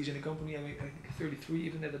 nationalities in the company, I think 33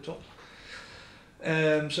 even at the top.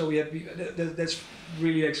 So we had, that's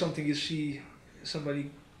really like something you see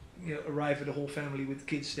somebody arrive with a whole family with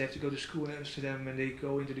kids. They have to go to school in Amsterdam, and they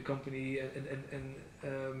go into the company,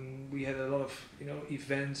 and we had a lot of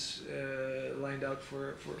events lined out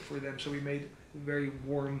for them. So we made a very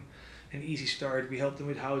warm and easy start. We helped them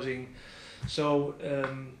with housing. So,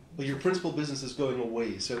 but your principal business is going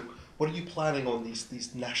away. So what are you planning on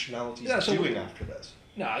these nationalities doing after this?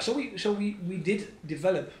 No, so we did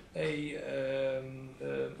develop a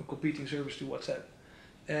competing service to WhatsApp.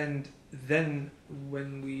 And then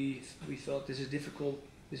when we thought this is a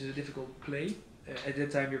difficult play. At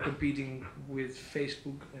that time you're competing with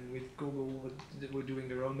Facebook and with Google that were doing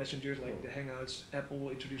their own messengers like the Hangouts, Apple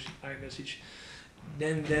introducing iMessage.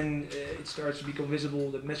 Then it starts to become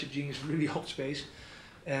visible that messaging is really hot space,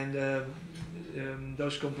 and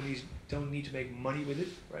those companies don't need to make money with it,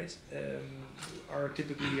 right?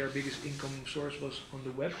 Typically our biggest income source was on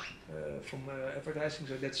the web from advertising,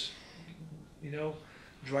 so that's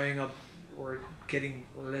drying up or getting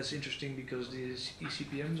less interesting because the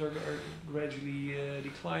eCPMs are gradually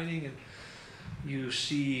declining, and you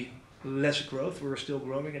see less growth. We were still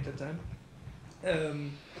growing at that time.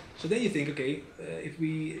 So then you think, okay,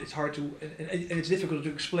 it's hard to, and it's difficult to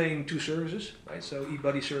explain two services, right? So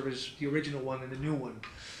eBuddy service, the original one and the new one.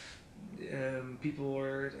 People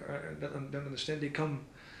don't understand. They come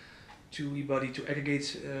to eBuddy to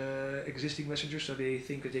aggregate existing messengers, so they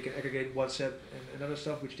think that they can aggregate WhatsApp and other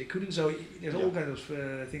stuff, which they couldn't. So there's all kinds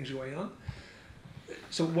of things going on.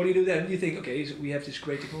 So what do you do then? You think, okay, so we have this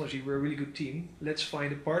great technology, we're a really good team. Let's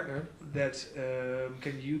find a partner that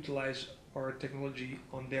can utilize our technology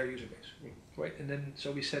on their user base, right? And then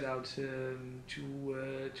so we set out to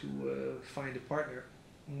find a partner,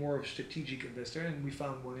 more of a strategic investor, and we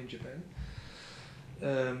found one in Japan,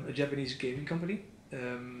 a Japanese gaming company.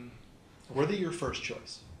 Were they your first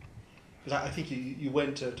choice? Because I think you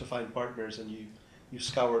went to find partners and you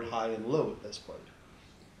scoured high and low at this point.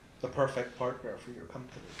 The perfect partner for your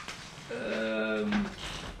company.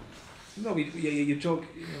 No, you talk.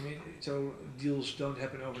 I mean, so deals don't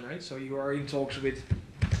happen overnight. So you are in talks with.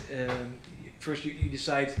 First, you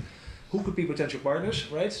decide who could be potential partners,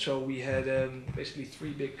 right? So we had basically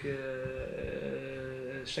three big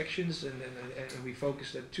sections, and we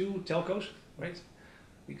focused at two telcos, right?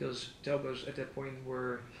 Because telcos at that point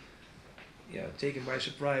were, taken by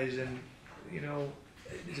surprise, and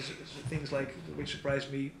things like which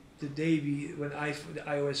surprised me the day when the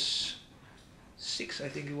iOS 6, I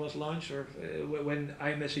think it was launched, or when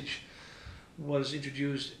iMessage was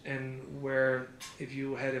introduced, and where if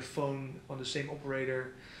you had a phone on the same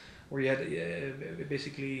operator, where you had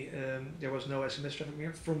basically there was no SMS traffic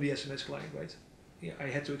more from the SMS client, right? Yeah, I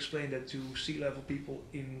had to explain that to C-level people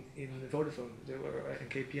in Vodafone, and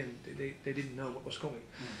KPN. They didn't know what was coming.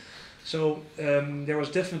 So there was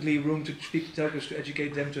definitely room to speak to telcos, to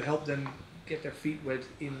educate them, to help them get their feet wet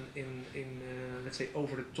in let's say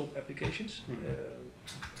over-the-top applications.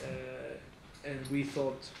 And we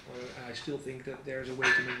thought, or I still think, that there's a way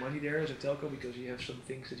to make money there as a telco, because you have some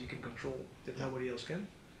things that you can control that nobody else can.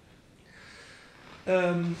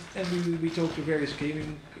 And we talked to various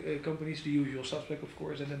gaming companies, the usual suspect, of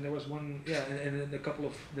course. And then there was one, and then a couple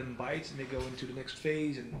of them bite and they go into the next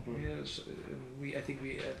phase. And I think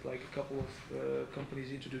we had like a couple of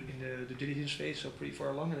companies in the due diligence phase, so pretty far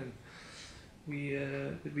along. And then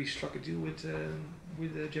we struck a deal with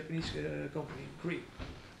a Japanese company, Green,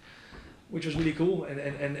 which was really cool.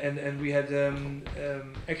 And we had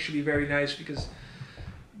actually very nice, because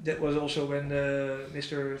that was also when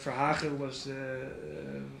Mr. Verhagen was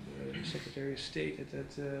Secretary of State at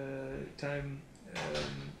that time,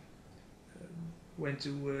 went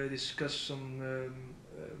to discuss some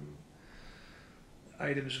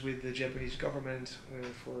items with the Japanese government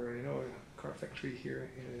for a car factory here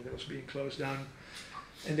that was being closed down,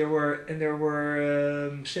 and there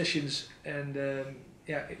were sessions, and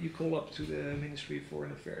you call up to the Ministry of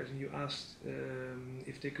Foreign Affairs and you asked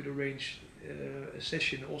if they could arrange a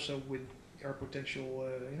session also with our potential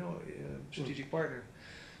strategic partner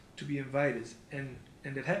to be invited, and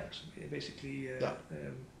that happened. Basically,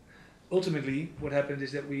 ultimately what happened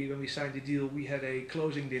is that when we signed the deal, we had a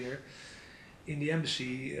closing dinner in the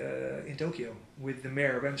embassy in Tokyo with the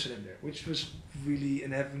mayor of Amsterdam there, which was really,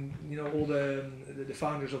 and having all the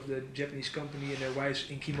founders of the Japanese company and their wives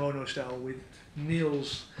in kimono style with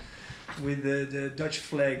nails with the Dutch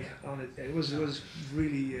flag on it. It was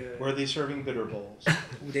really. Were they serving bitter balls?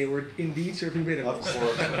 They were indeed serving bitter balls. Of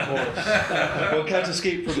course. One can't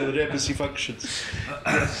escape from the embassy functions.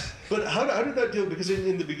 Yes. But how did that deal? Because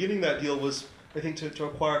in the beginning that deal was, I think, to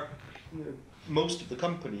acquire most of the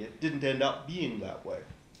company. It didn't end up being that way.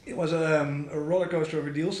 It was a roller coaster of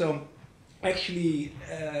a deal. So actually,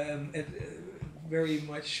 very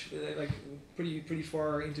much pretty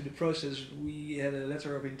far into the process, we had a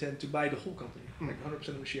letter of intent to buy the whole company, like 100%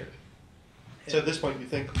 of the shares. So at this point, you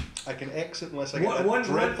think I can exit unless I get that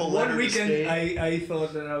dreadful one letter weekend, to stay? I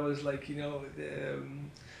thought that I was like,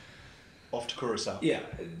 off to Curacao. Yeah,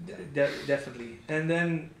 definitely. And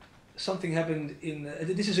then something happened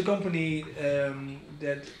this is a company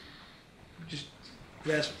that just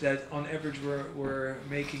grasped that on average we're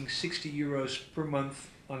making 60 euros per month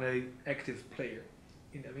on an active player.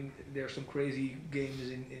 I mean, there are some crazy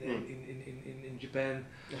games in Japan.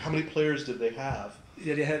 How many players did they have?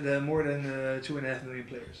 Yeah, they had more than 2.5 million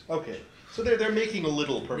players. Okay, so they're making a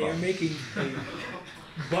little per month. They're making a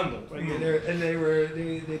bundle, right? And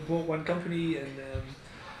they bought one company, and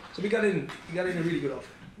so we got in a really good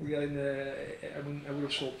offer. We got in. I would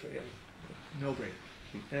have sold for no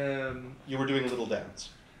brainer. You were doing a little dance.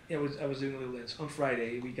 Yeah, I was doing a little dance on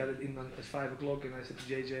Friday. We got it in at 5 o'clock, and I said to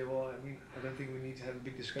JJ, "Well, I mean, I don't think we need to have a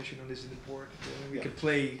big discussion on this in the board. We can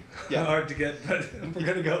play hard to get, but we're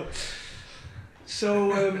gonna go."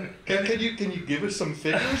 So can you give us some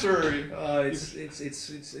figures, or it's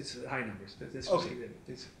high numbers. That's okay.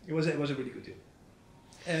 It was a really good deal.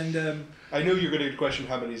 And I know you're going to question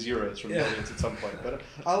how many zeros from the audience at some point, but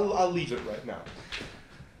I'll leave it right now.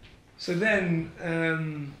 So then,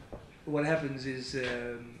 what happens is,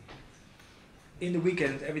 in the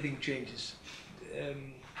weekend, everything changes.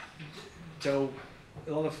 So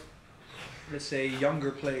a lot of, let's say,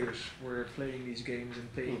 younger players were playing these games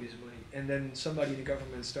and paying this money, and then somebody in the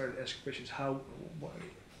government started asking questions: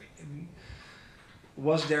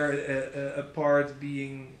 was there a part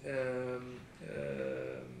being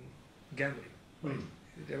gambling? Right?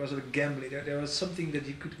 There was a gambling. There was something that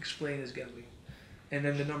you could explain as gambling, And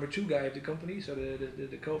then the number 2 guy of the company, so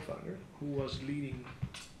the co-founder, who was leading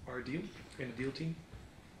our deal in the deal team,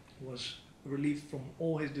 was relieved from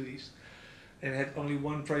all his duties and had only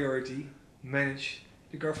one priority: manage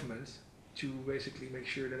the government to basically make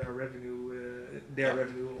sure that our revenue, their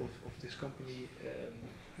revenue of this company,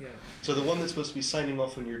 So the one that's supposed to be signing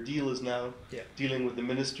off on your deal is now Yeah. dealing with the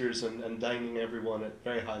ministers and dining everyone at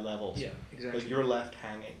very high levels. Yeah, exactly. But you're left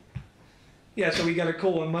hanging. Yeah, so we got a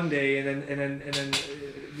call on Monday, and then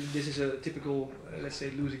this is a typical, let's say,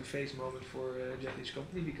 losing face moment for a Japanese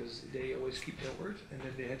company, because they always keep their word, and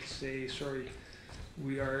then they had to say, sorry,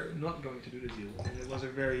 we are not going to do the deal. And it was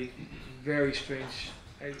a very, very strange.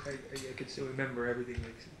 I can still remember everything.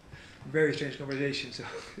 Like, very strange conversation. So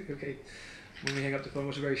okay, when we hang up the phone, it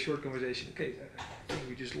was a very short conversation. Okay, I think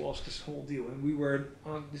we just lost this whole deal, and we were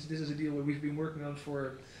on. This is a deal that we've been working on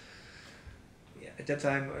for. Yeah, at that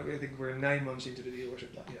time, I think we're 9 months into the deal or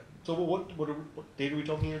something. Yeah. So what date are we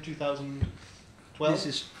talking here? 2012. This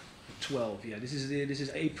is 12. Yeah, this is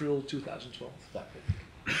April 2012.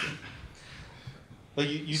 But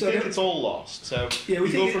you So think that- it's all lost. So Yeah, we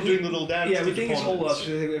you think go from doing the little dance. Yeah, to we think it's all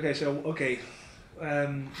deployments. lost. Okay,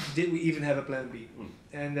 did we even have a plan B?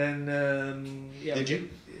 And then Did you?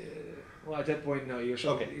 Well, at that point, no.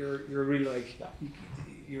 Okay. You're really like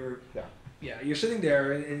you're Yeah. you're sitting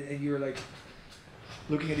there and you're like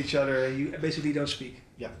looking at each other, and you basically don't speak.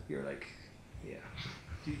 Yeah. You're like,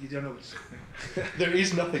 you don't know what to say. There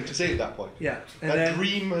is nothing to say at that point. Yeah, and That then,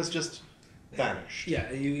 dream has just vanished.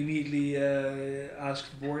 Yeah, and you immediately ask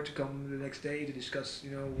the board to come the next day to discuss,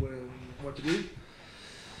 what to do.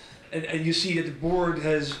 And you see that the board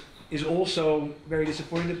is also very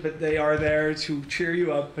disappointed, but they are there to cheer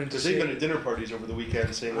you up and to Because say. they've been at dinner parties over the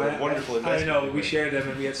weekend saying what a wonderful I investment. know, you we made. shared them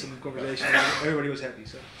and we had some conversation. And everybody was happy.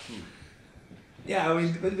 So. Yeah, I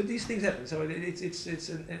mean, but these things happen. So it's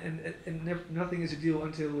and nothing is a deal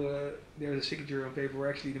until there's a signature on paper where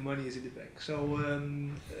actually the money is in the bank. So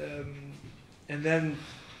and then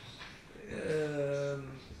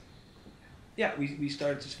we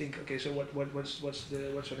started to think, okay, so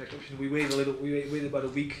what's our next option? We waited a little. We waited about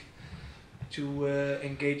a week to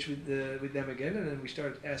engage with them again, and then we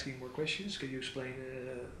started asking more questions. Can you explain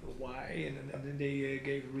why? And then they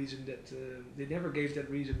gave a reason that they never gave that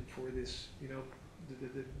reason for this,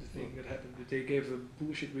 the thing that happened. But they gave a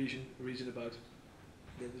bullshit reason about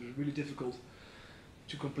that it was really difficult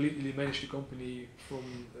to completely manage the company from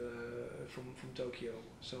Tokyo.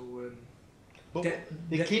 So. But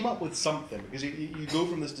they came up with something, because you go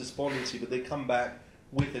from this despondency, but they come back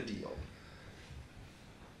with a deal.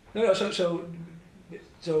 No.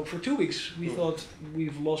 So for 2 weeks we thought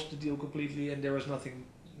we've lost the deal completely, and there was nothing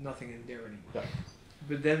in there anymore. Yeah.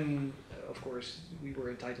 But then, of course, we were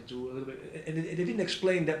entitled to a little bit, and it didn't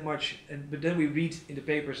explain that much. But then we read in the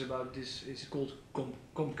papers about this. It's called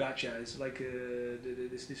comp gacha. It's like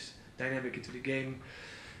this dynamic into the game,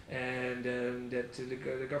 and that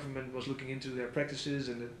the government was looking into their practices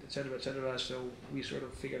and etc. etc. So we sort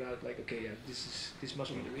of figured out like, okay, yeah, this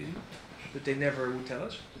must be the reason, but they never would tell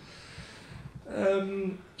us.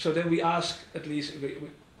 So then we asked, at least,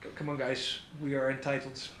 come on guys, we are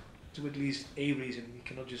entitled to at least a reason. We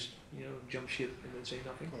cannot just jump ship and then say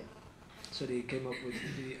nothing. So they came up with,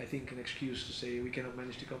 I think, an excuse to say we cannot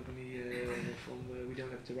manage the company we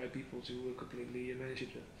don't have the right people to completely manage it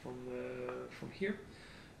from here.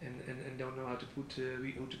 And don't know how to put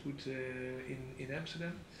in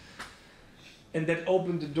Amsterdam, and that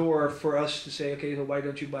opened the door for us to say, okay, so why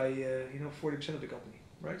don't you buy 40% of the company,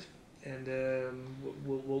 right? And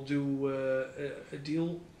we'll do a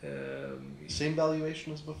deal. Same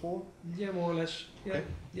valuation as before? Yeah, more or less. Yeah, Okay.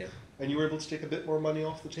 yeah. And you were able to take a bit more money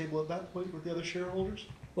off the table at that point with the other shareholders?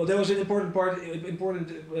 Well, that was an important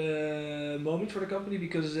moment for the company,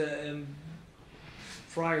 because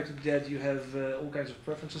prior to that, you have all kinds of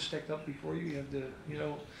preferences stacked up before you. You have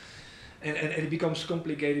and it becomes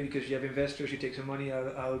complicated because you have investors. You take some money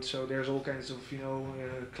out, so there's all kinds of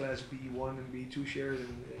class B1 and B2 shares,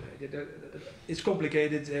 and it's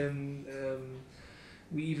complicated. And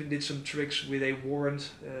we even did some tricks with a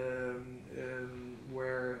warrant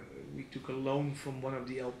where we took a loan from one of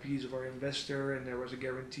the LPs of our investor, and there was a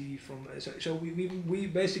guarantee from. So we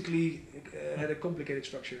basically had a complicated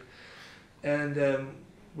structure. And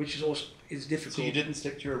which is also difficult. So you didn't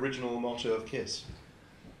stick to your original motto of KISS?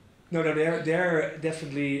 No, there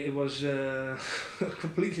definitely it was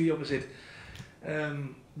completely opposite.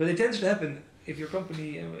 But it tends to happen if your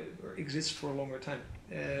company exists for a longer time,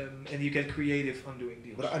 and you get creative on doing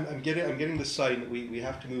deals. But I'm getting the sign that we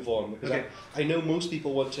have to move on, because Okay. I know most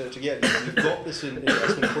people want to get. You've got this in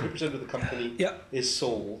investment. 40% of the company Yeah. is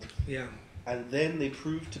sold. Yeah. and then they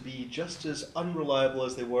proved to be just as unreliable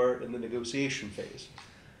as they were in the negotiation phase.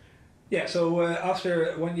 Yeah, so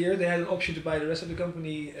after 1 year, they had an option to buy the rest of the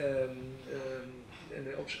company, and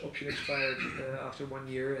the option expired after 1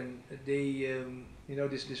 year. And they,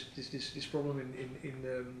 this problem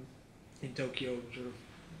in Tokyo sort of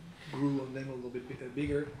grew on them a little bit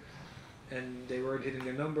bigger, and they weren't hitting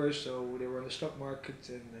their numbers. So they were on the stock market,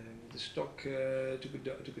 and the stock took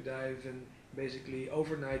a dive, and basically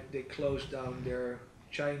overnight they closed down their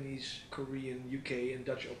Chinese, Korean, UK, and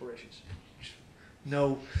Dutch operations.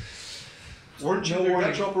 No. Weren't you their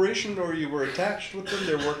Dutch operation, or you were attached with them?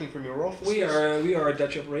 They're working from your office. We are a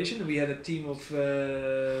Dutch operation. We had a team of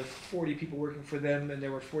 40 people working for them, and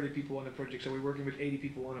there were 40 people on a project. So we're working with 80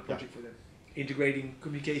 people on a project for them, integrating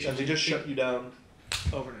communications. And they just shut you down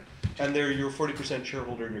overnight. And they're your 40%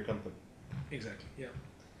 shareholder in your company. Exactly. Yeah.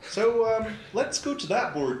 So let's go to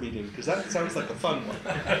that board meeting, because that sounds like a fun one.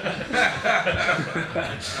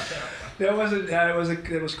 That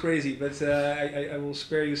was crazy, but I will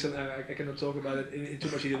spare you some. I cannot talk about it in too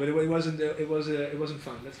much detail. But it wasn't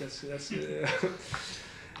fun. That's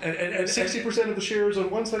and 60% of the shares on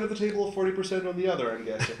one side of the table, 40% on the other, I'm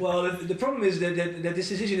guessing. Well, the problem is that this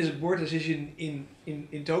decision is a board decision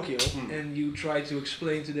in Tokyo, and you try to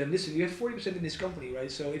explain to them, listen, you have 40% in this company,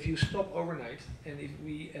 right? So if you stop overnight, and if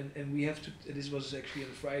we have to, this was actually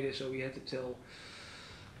on Friday, so we had to tell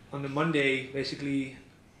on the Monday, basically,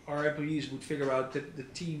 our employees would figure out that the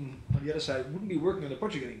team on the other side wouldn't be working on the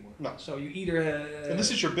project anymore. No. So you either... and this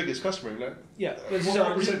is your biggest customer, right? Yeah. This is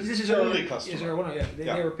our only customer. Is our one, yeah.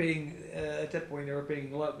 They were paying, at that point, they were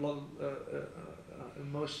paying a lot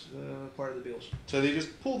most part of the bills. So they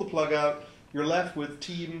just pull the plug out, you're left with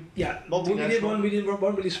team, multinational. We did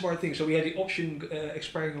one really smart thing. So we had the option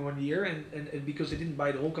expiring in 1 year, and because they didn't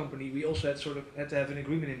buy the whole company, we also had to have an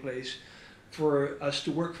agreement in place for us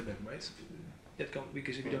to work for them, right?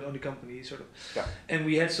 Because if you don't own the company, sort of. Yeah. And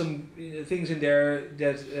we had some things in there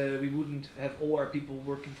that we wouldn't have all our people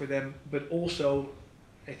working for them, but also,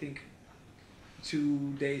 I think,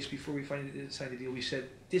 2 days before we signed the deal, we said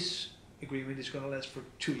this agreement is going to last for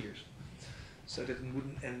 2 years, so that it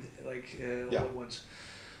wouldn't end all at once.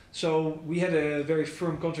 So we had a very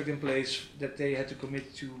firm contract in place that they had to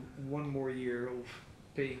commit to 1 more year of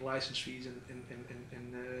paying license fees and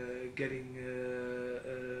getting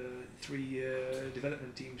 3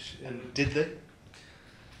 development teams. And did they?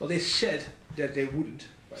 Well, they said that they wouldn't,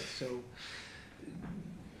 right? So,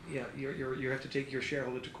 yeah, you have to take your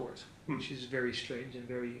shareholder to court, which is very strange and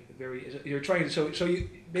very. You're trying to so you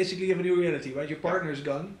basically have a new reality, right? Your partner is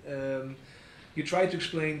gone. You try to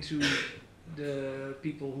explain to the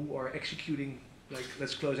people who are executing, like,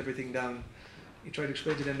 let's close everything down. You try to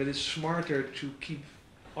explain to them that it's smarter to keep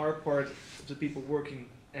our part of the people working,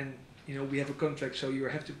 and we have a contract, so you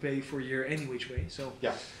have to pay for a year any which way. So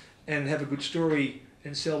and have a good story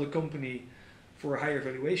and sell the company for a higher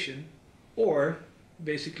valuation, or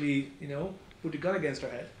basically put the gun against our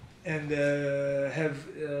head and have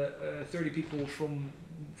 30 people from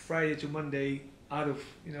Friday to Monday out of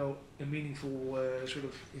a meaningful sort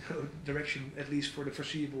of direction, at least for the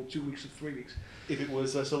foreseeable 2 weeks to 3 weeks. If it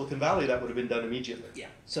was Silicon Valley, that would have been done immediately. Yeah.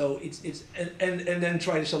 So it's and then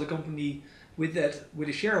try to sell the company with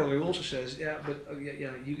a shareholder who also says,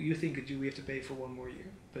 you think that we have to pay for 1 more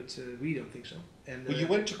year, but we don't think so. And well, you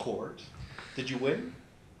went to court. Did you win?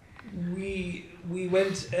 We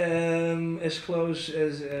went as close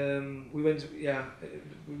as we went. Yeah,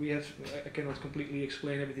 we have. I cannot completely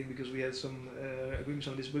explain everything because we had some agreements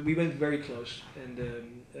on this, but we went very close, and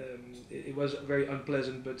it was very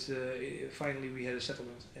unpleasant. But finally, we had a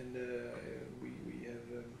settlement, and we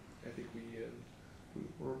have. I think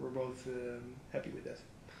we're both happy with that.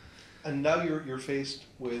 And now you're faced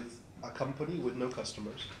with a company with no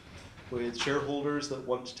customers, with shareholders that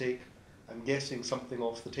want to take, I'm guessing, something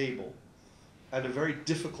off the table, and a very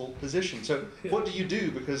difficult position. So what do you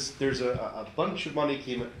do? Because there's a bunch of money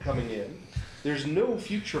coming in. There's no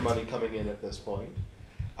future money coming in at this point.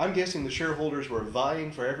 I'm guessing the shareholders were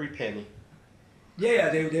vying for every penny. Yeah,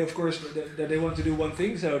 they of course they want to do one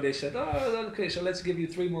thing, so they said, okay, so let's give you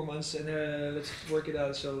 3 more months and let's work it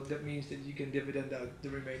out. So that means that you can dividend out the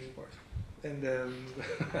remaining part. And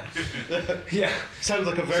yeah, sounds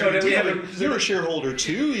like a very. You're a shareholder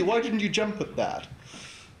too. Why didn't you jump at that?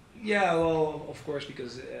 Yeah, well, of course,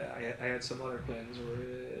 because I had some other plans, or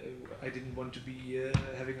I didn't want to be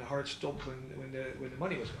having a hard stop when the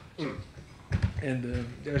money was gone. So, and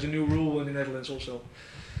there's a new rule in the Netherlands also.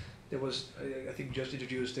 There was, I think, just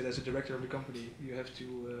introduced that as a director of the company, you have to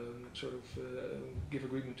give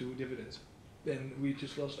agreement to dividends. And we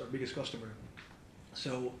just lost our biggest customer,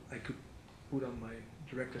 so I could put on my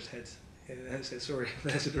director's hat And I said, sorry,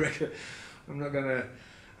 as a director, I'm not gonna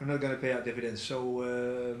pay out dividends. So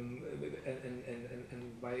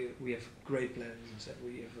we have great plans and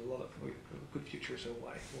we have a lot of good future. So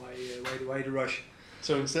why the rush?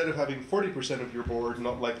 So instead of having 40% of your board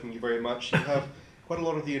not liking you very much, you have quite a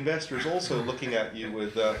lot of the investors also looking at you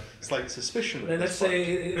with slight suspicion. And let's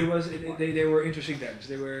say they were interesting times.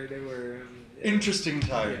 They were interesting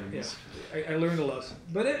times. Yeah. I learned a lot.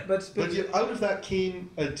 But yet out of that came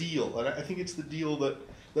a deal, and I think it's the deal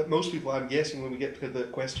that most people, I'm guessing, when we get to the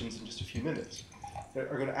questions in just a few minutes, are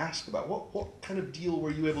going to ask about. What kind of deal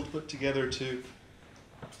were you able to put together to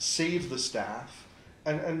save the staff?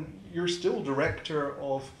 And you're still director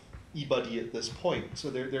of eBuddy at this point, so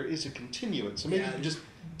there is a continuance. So maybe you can just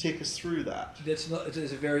take us through that. It's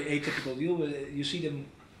a very atypical deal. You see them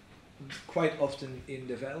quite often in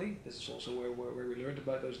the valley. This is also where we learned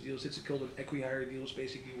about those deals. It's called an equi-hire deals,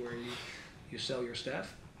 basically where you sell your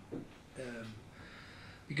staff.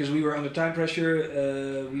 Because we were under time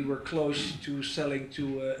pressure, we were close to selling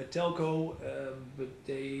to a telco, but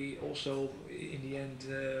they also, in the end,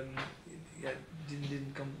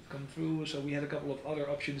 didn't come through. So we had a couple of other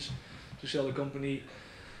options to sell the company,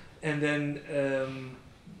 and then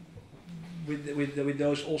with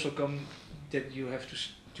those also come that you have to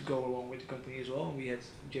go along with the company as well. And we had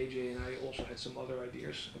JJ and I also had some other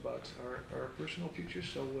ideas about our personal futures.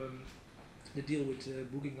 So the deal with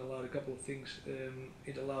Booking allowed a couple of things.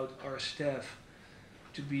 It allowed our staff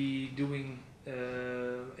to be doing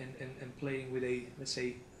and playing with let's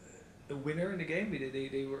say a winner in the game.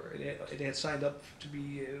 They had signed up to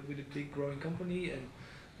be with a big growing company, and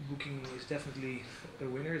Booking is definitely a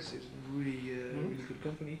winner. It's really good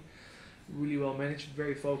company, really well managed,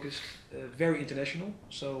 very focused, very international.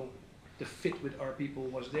 So the fit with our people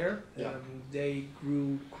was there. Yeah. They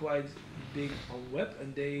grew quite big on web,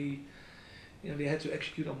 and they had to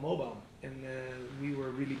execute on mobile, and we were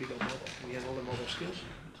really big on mobile. We had all the mobile skills.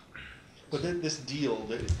 But then this deal,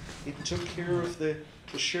 it took care of the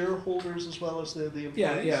shareholders as well as the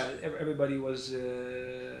employees? Yeah. Everybody was,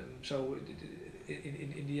 so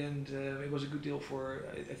in the end, it was a good deal for,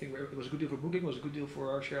 I think it was a good deal for Booking, it was a good deal for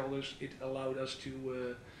our shareholders. It allowed us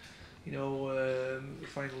to,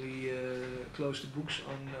 finally close the books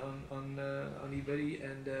on eBuddy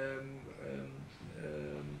and,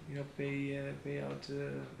 pay out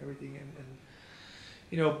everything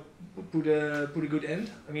and put a good end.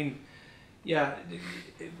 I mean, yeah,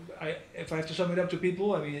 if I have to sum it up to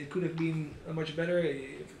people, I mean, it could have been much better.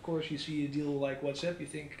 Of course, you see a deal like WhatsApp, you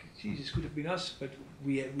think, geez, this could have been us, but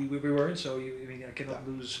we weren't. So I cannot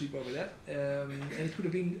lose sleep over that. And it could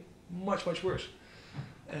have been much worse.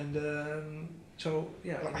 And so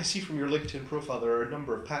yeah. I see from your LinkedIn profile there are a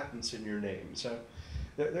number of patents in your name. So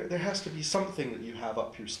there has to be something that you have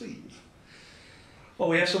up your sleeve. Well,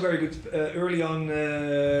 we have some very good early on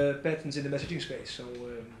patents in the messaging space. So,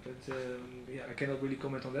 I cannot really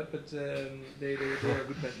comment on that. But they are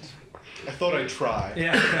good patents. I thought I'd try.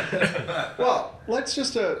 Yeah. Well, let's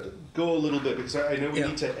just go a little bit because I know we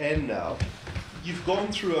need to end now. You've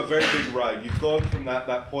gone through a very big ride. You've gone from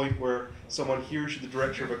that point where someone hears you're the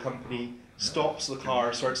director of a company, stops the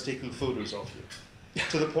car, starts taking photos of you,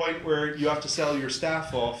 to the point where you have to sell your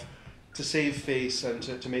staff off to save face and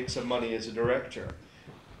to make some money as a director.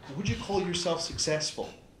 Would you call yourself successful?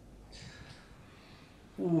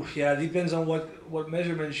 Ooh, yeah, it depends on what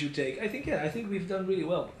measurements you take. I think we've done really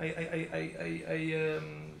well. I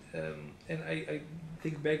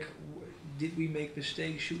think back, did we make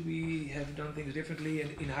mistakes? Should we have done things differently?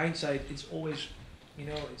 And in hindsight, it's always,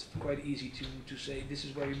 it's quite easy to say this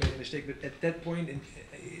is where we made a mistake. But at that point, and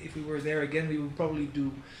if we were there again, we would probably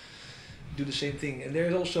do the same thing. And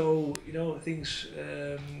there's also, things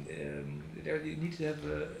there you need to have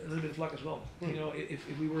a little bit of luck as well. If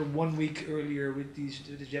we were 1 week earlier with this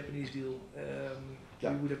Japanese deal, we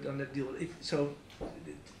would have done that deal. So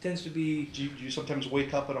it tends to be. Do you sometimes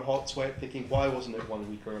wake up in a hot sweat thinking, why wasn't it 1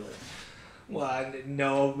 week earlier? Well,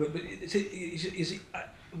 no, but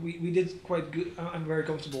we did quite good. I'm very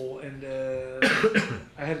comfortable, and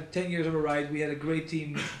I had 10 years of a ride. We had a great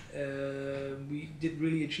team. We did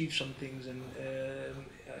really achieve some things, and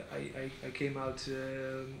I came out,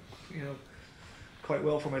 quite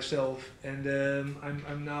well for myself. And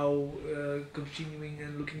I'm now continuing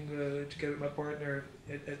and looking together with my partner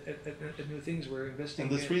at new things. We're investing.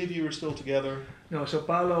 And the three of you are still together? No, so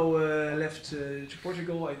Paulo left to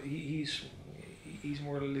Portugal. He's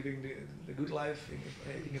more living the good life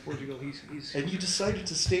in Portugal. He's And you decided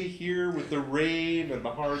to stay here with the rain and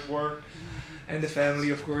the hard work and the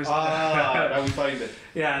family, of course. Now we find it.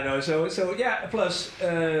 Yeah, no. So yeah. Plus,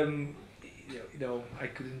 I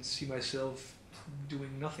couldn't see myself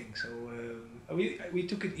doing nothing. So we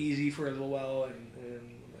took it easy for a little while and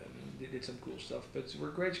did some cool stuff. But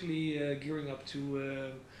we're gradually gearing up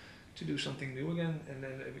to do something new again, and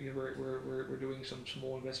then we're doing some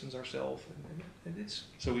small investments ourselves, and it's.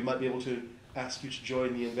 So we might be able to ask you to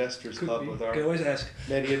join the investors club with our can always ask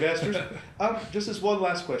many investors. Just as one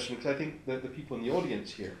last question, because I think that the people in the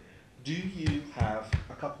audience here, do you have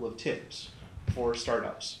a couple of tips for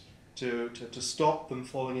startups to stop them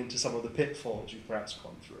falling into some of the pitfalls you've perhaps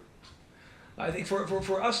gone through? I think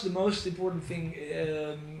for us the most important thing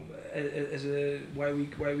why we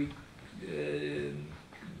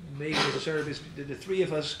made it as a startup is the three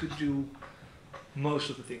of us could do most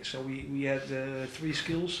of the things. So we had 3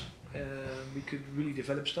 skills. We could really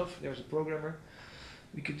develop stuff. There was a programmer.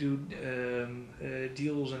 We could do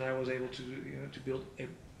deals, and I was able to build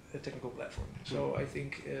a technical platform. So I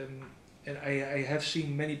think, and I have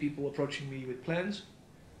seen many people approaching me with plans,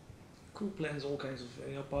 cool plans, all kinds of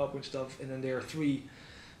PowerPoint stuff, and then there are 3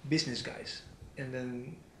 business guys, and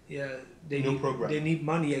then they need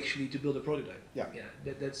money actually to build a prototype.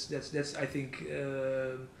 That's I think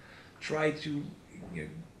try to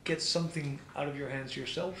get something out of your hands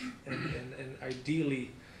yourself, and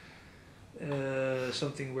ideally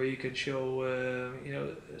something where you can show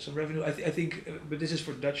some revenue. I think, but this is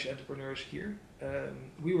for Dutch entrepreneurs here.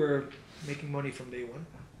 We were making money from day one,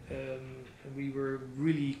 and we were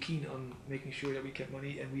really keen on making sure that we kept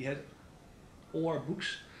money, and we had all our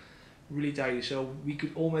books really tidy, so we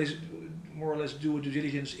could always more or less do a due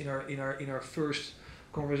diligence in our first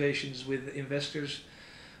conversations with investors.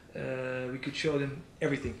 We could show them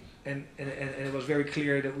everything, and it was very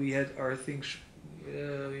clear that we had our things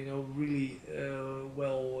really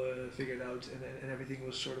well figured out, and everything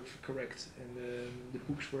was sort of correct, and the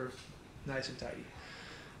books were nice and tidy,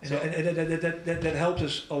 and that helped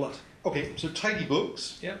us a lot. Okay, so tidy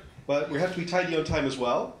books. Yeah. But we have to be tidy on time as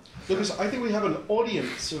well, because I think we have an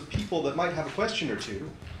audience of people that might have a question or two.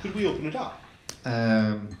 Could we open it up?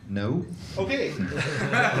 No. Okay.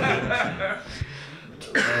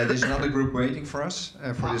 There's another group waiting for us,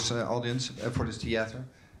 for this audience, for this theater.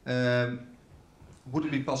 Would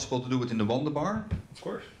it be possible to do it in the Wonder Bar? Of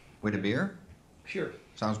course. With a beer? Sure.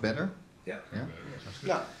 Sounds better? Yeah. Yeah? Sounds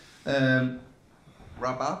good. Yeah.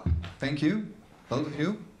 Wrap up. Thank you, both of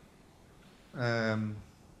you.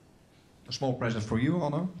 A small present for you,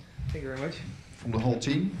 Onno. Thank you very much. From the whole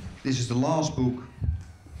team. This is the last book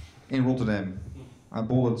in Rotterdam. I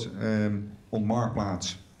bought it on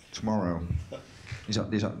Marktplaats tomorrow.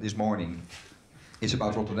 This morning. It's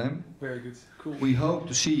about Rotterdam. Very good. Cool. We hope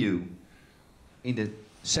to see you in the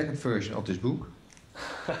second version of this book.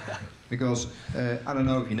 Because I don't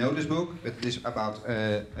know if you know this book, but it's about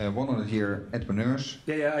 100 year entrepreneurs.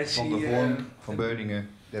 Yeah, I see. Van der Vorm, Van Beuningen,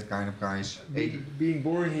 that kind of guys. Being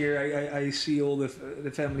born here, I see all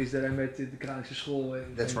the families that I met at the Kranische School.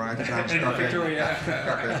 That's right, the Kranische Victoria.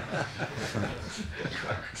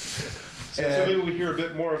 So maybe we hear a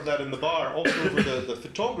bit more of that in the bar, also over the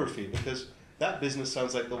photography, because that business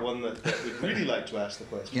sounds like the one that we'd really like to ask the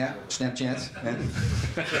question. Yeah, Snapchat.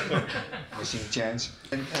 Missing a chance.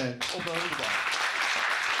 And over the bar.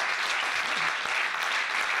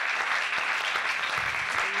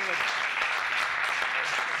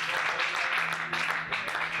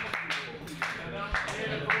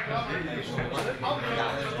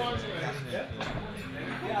 Ja,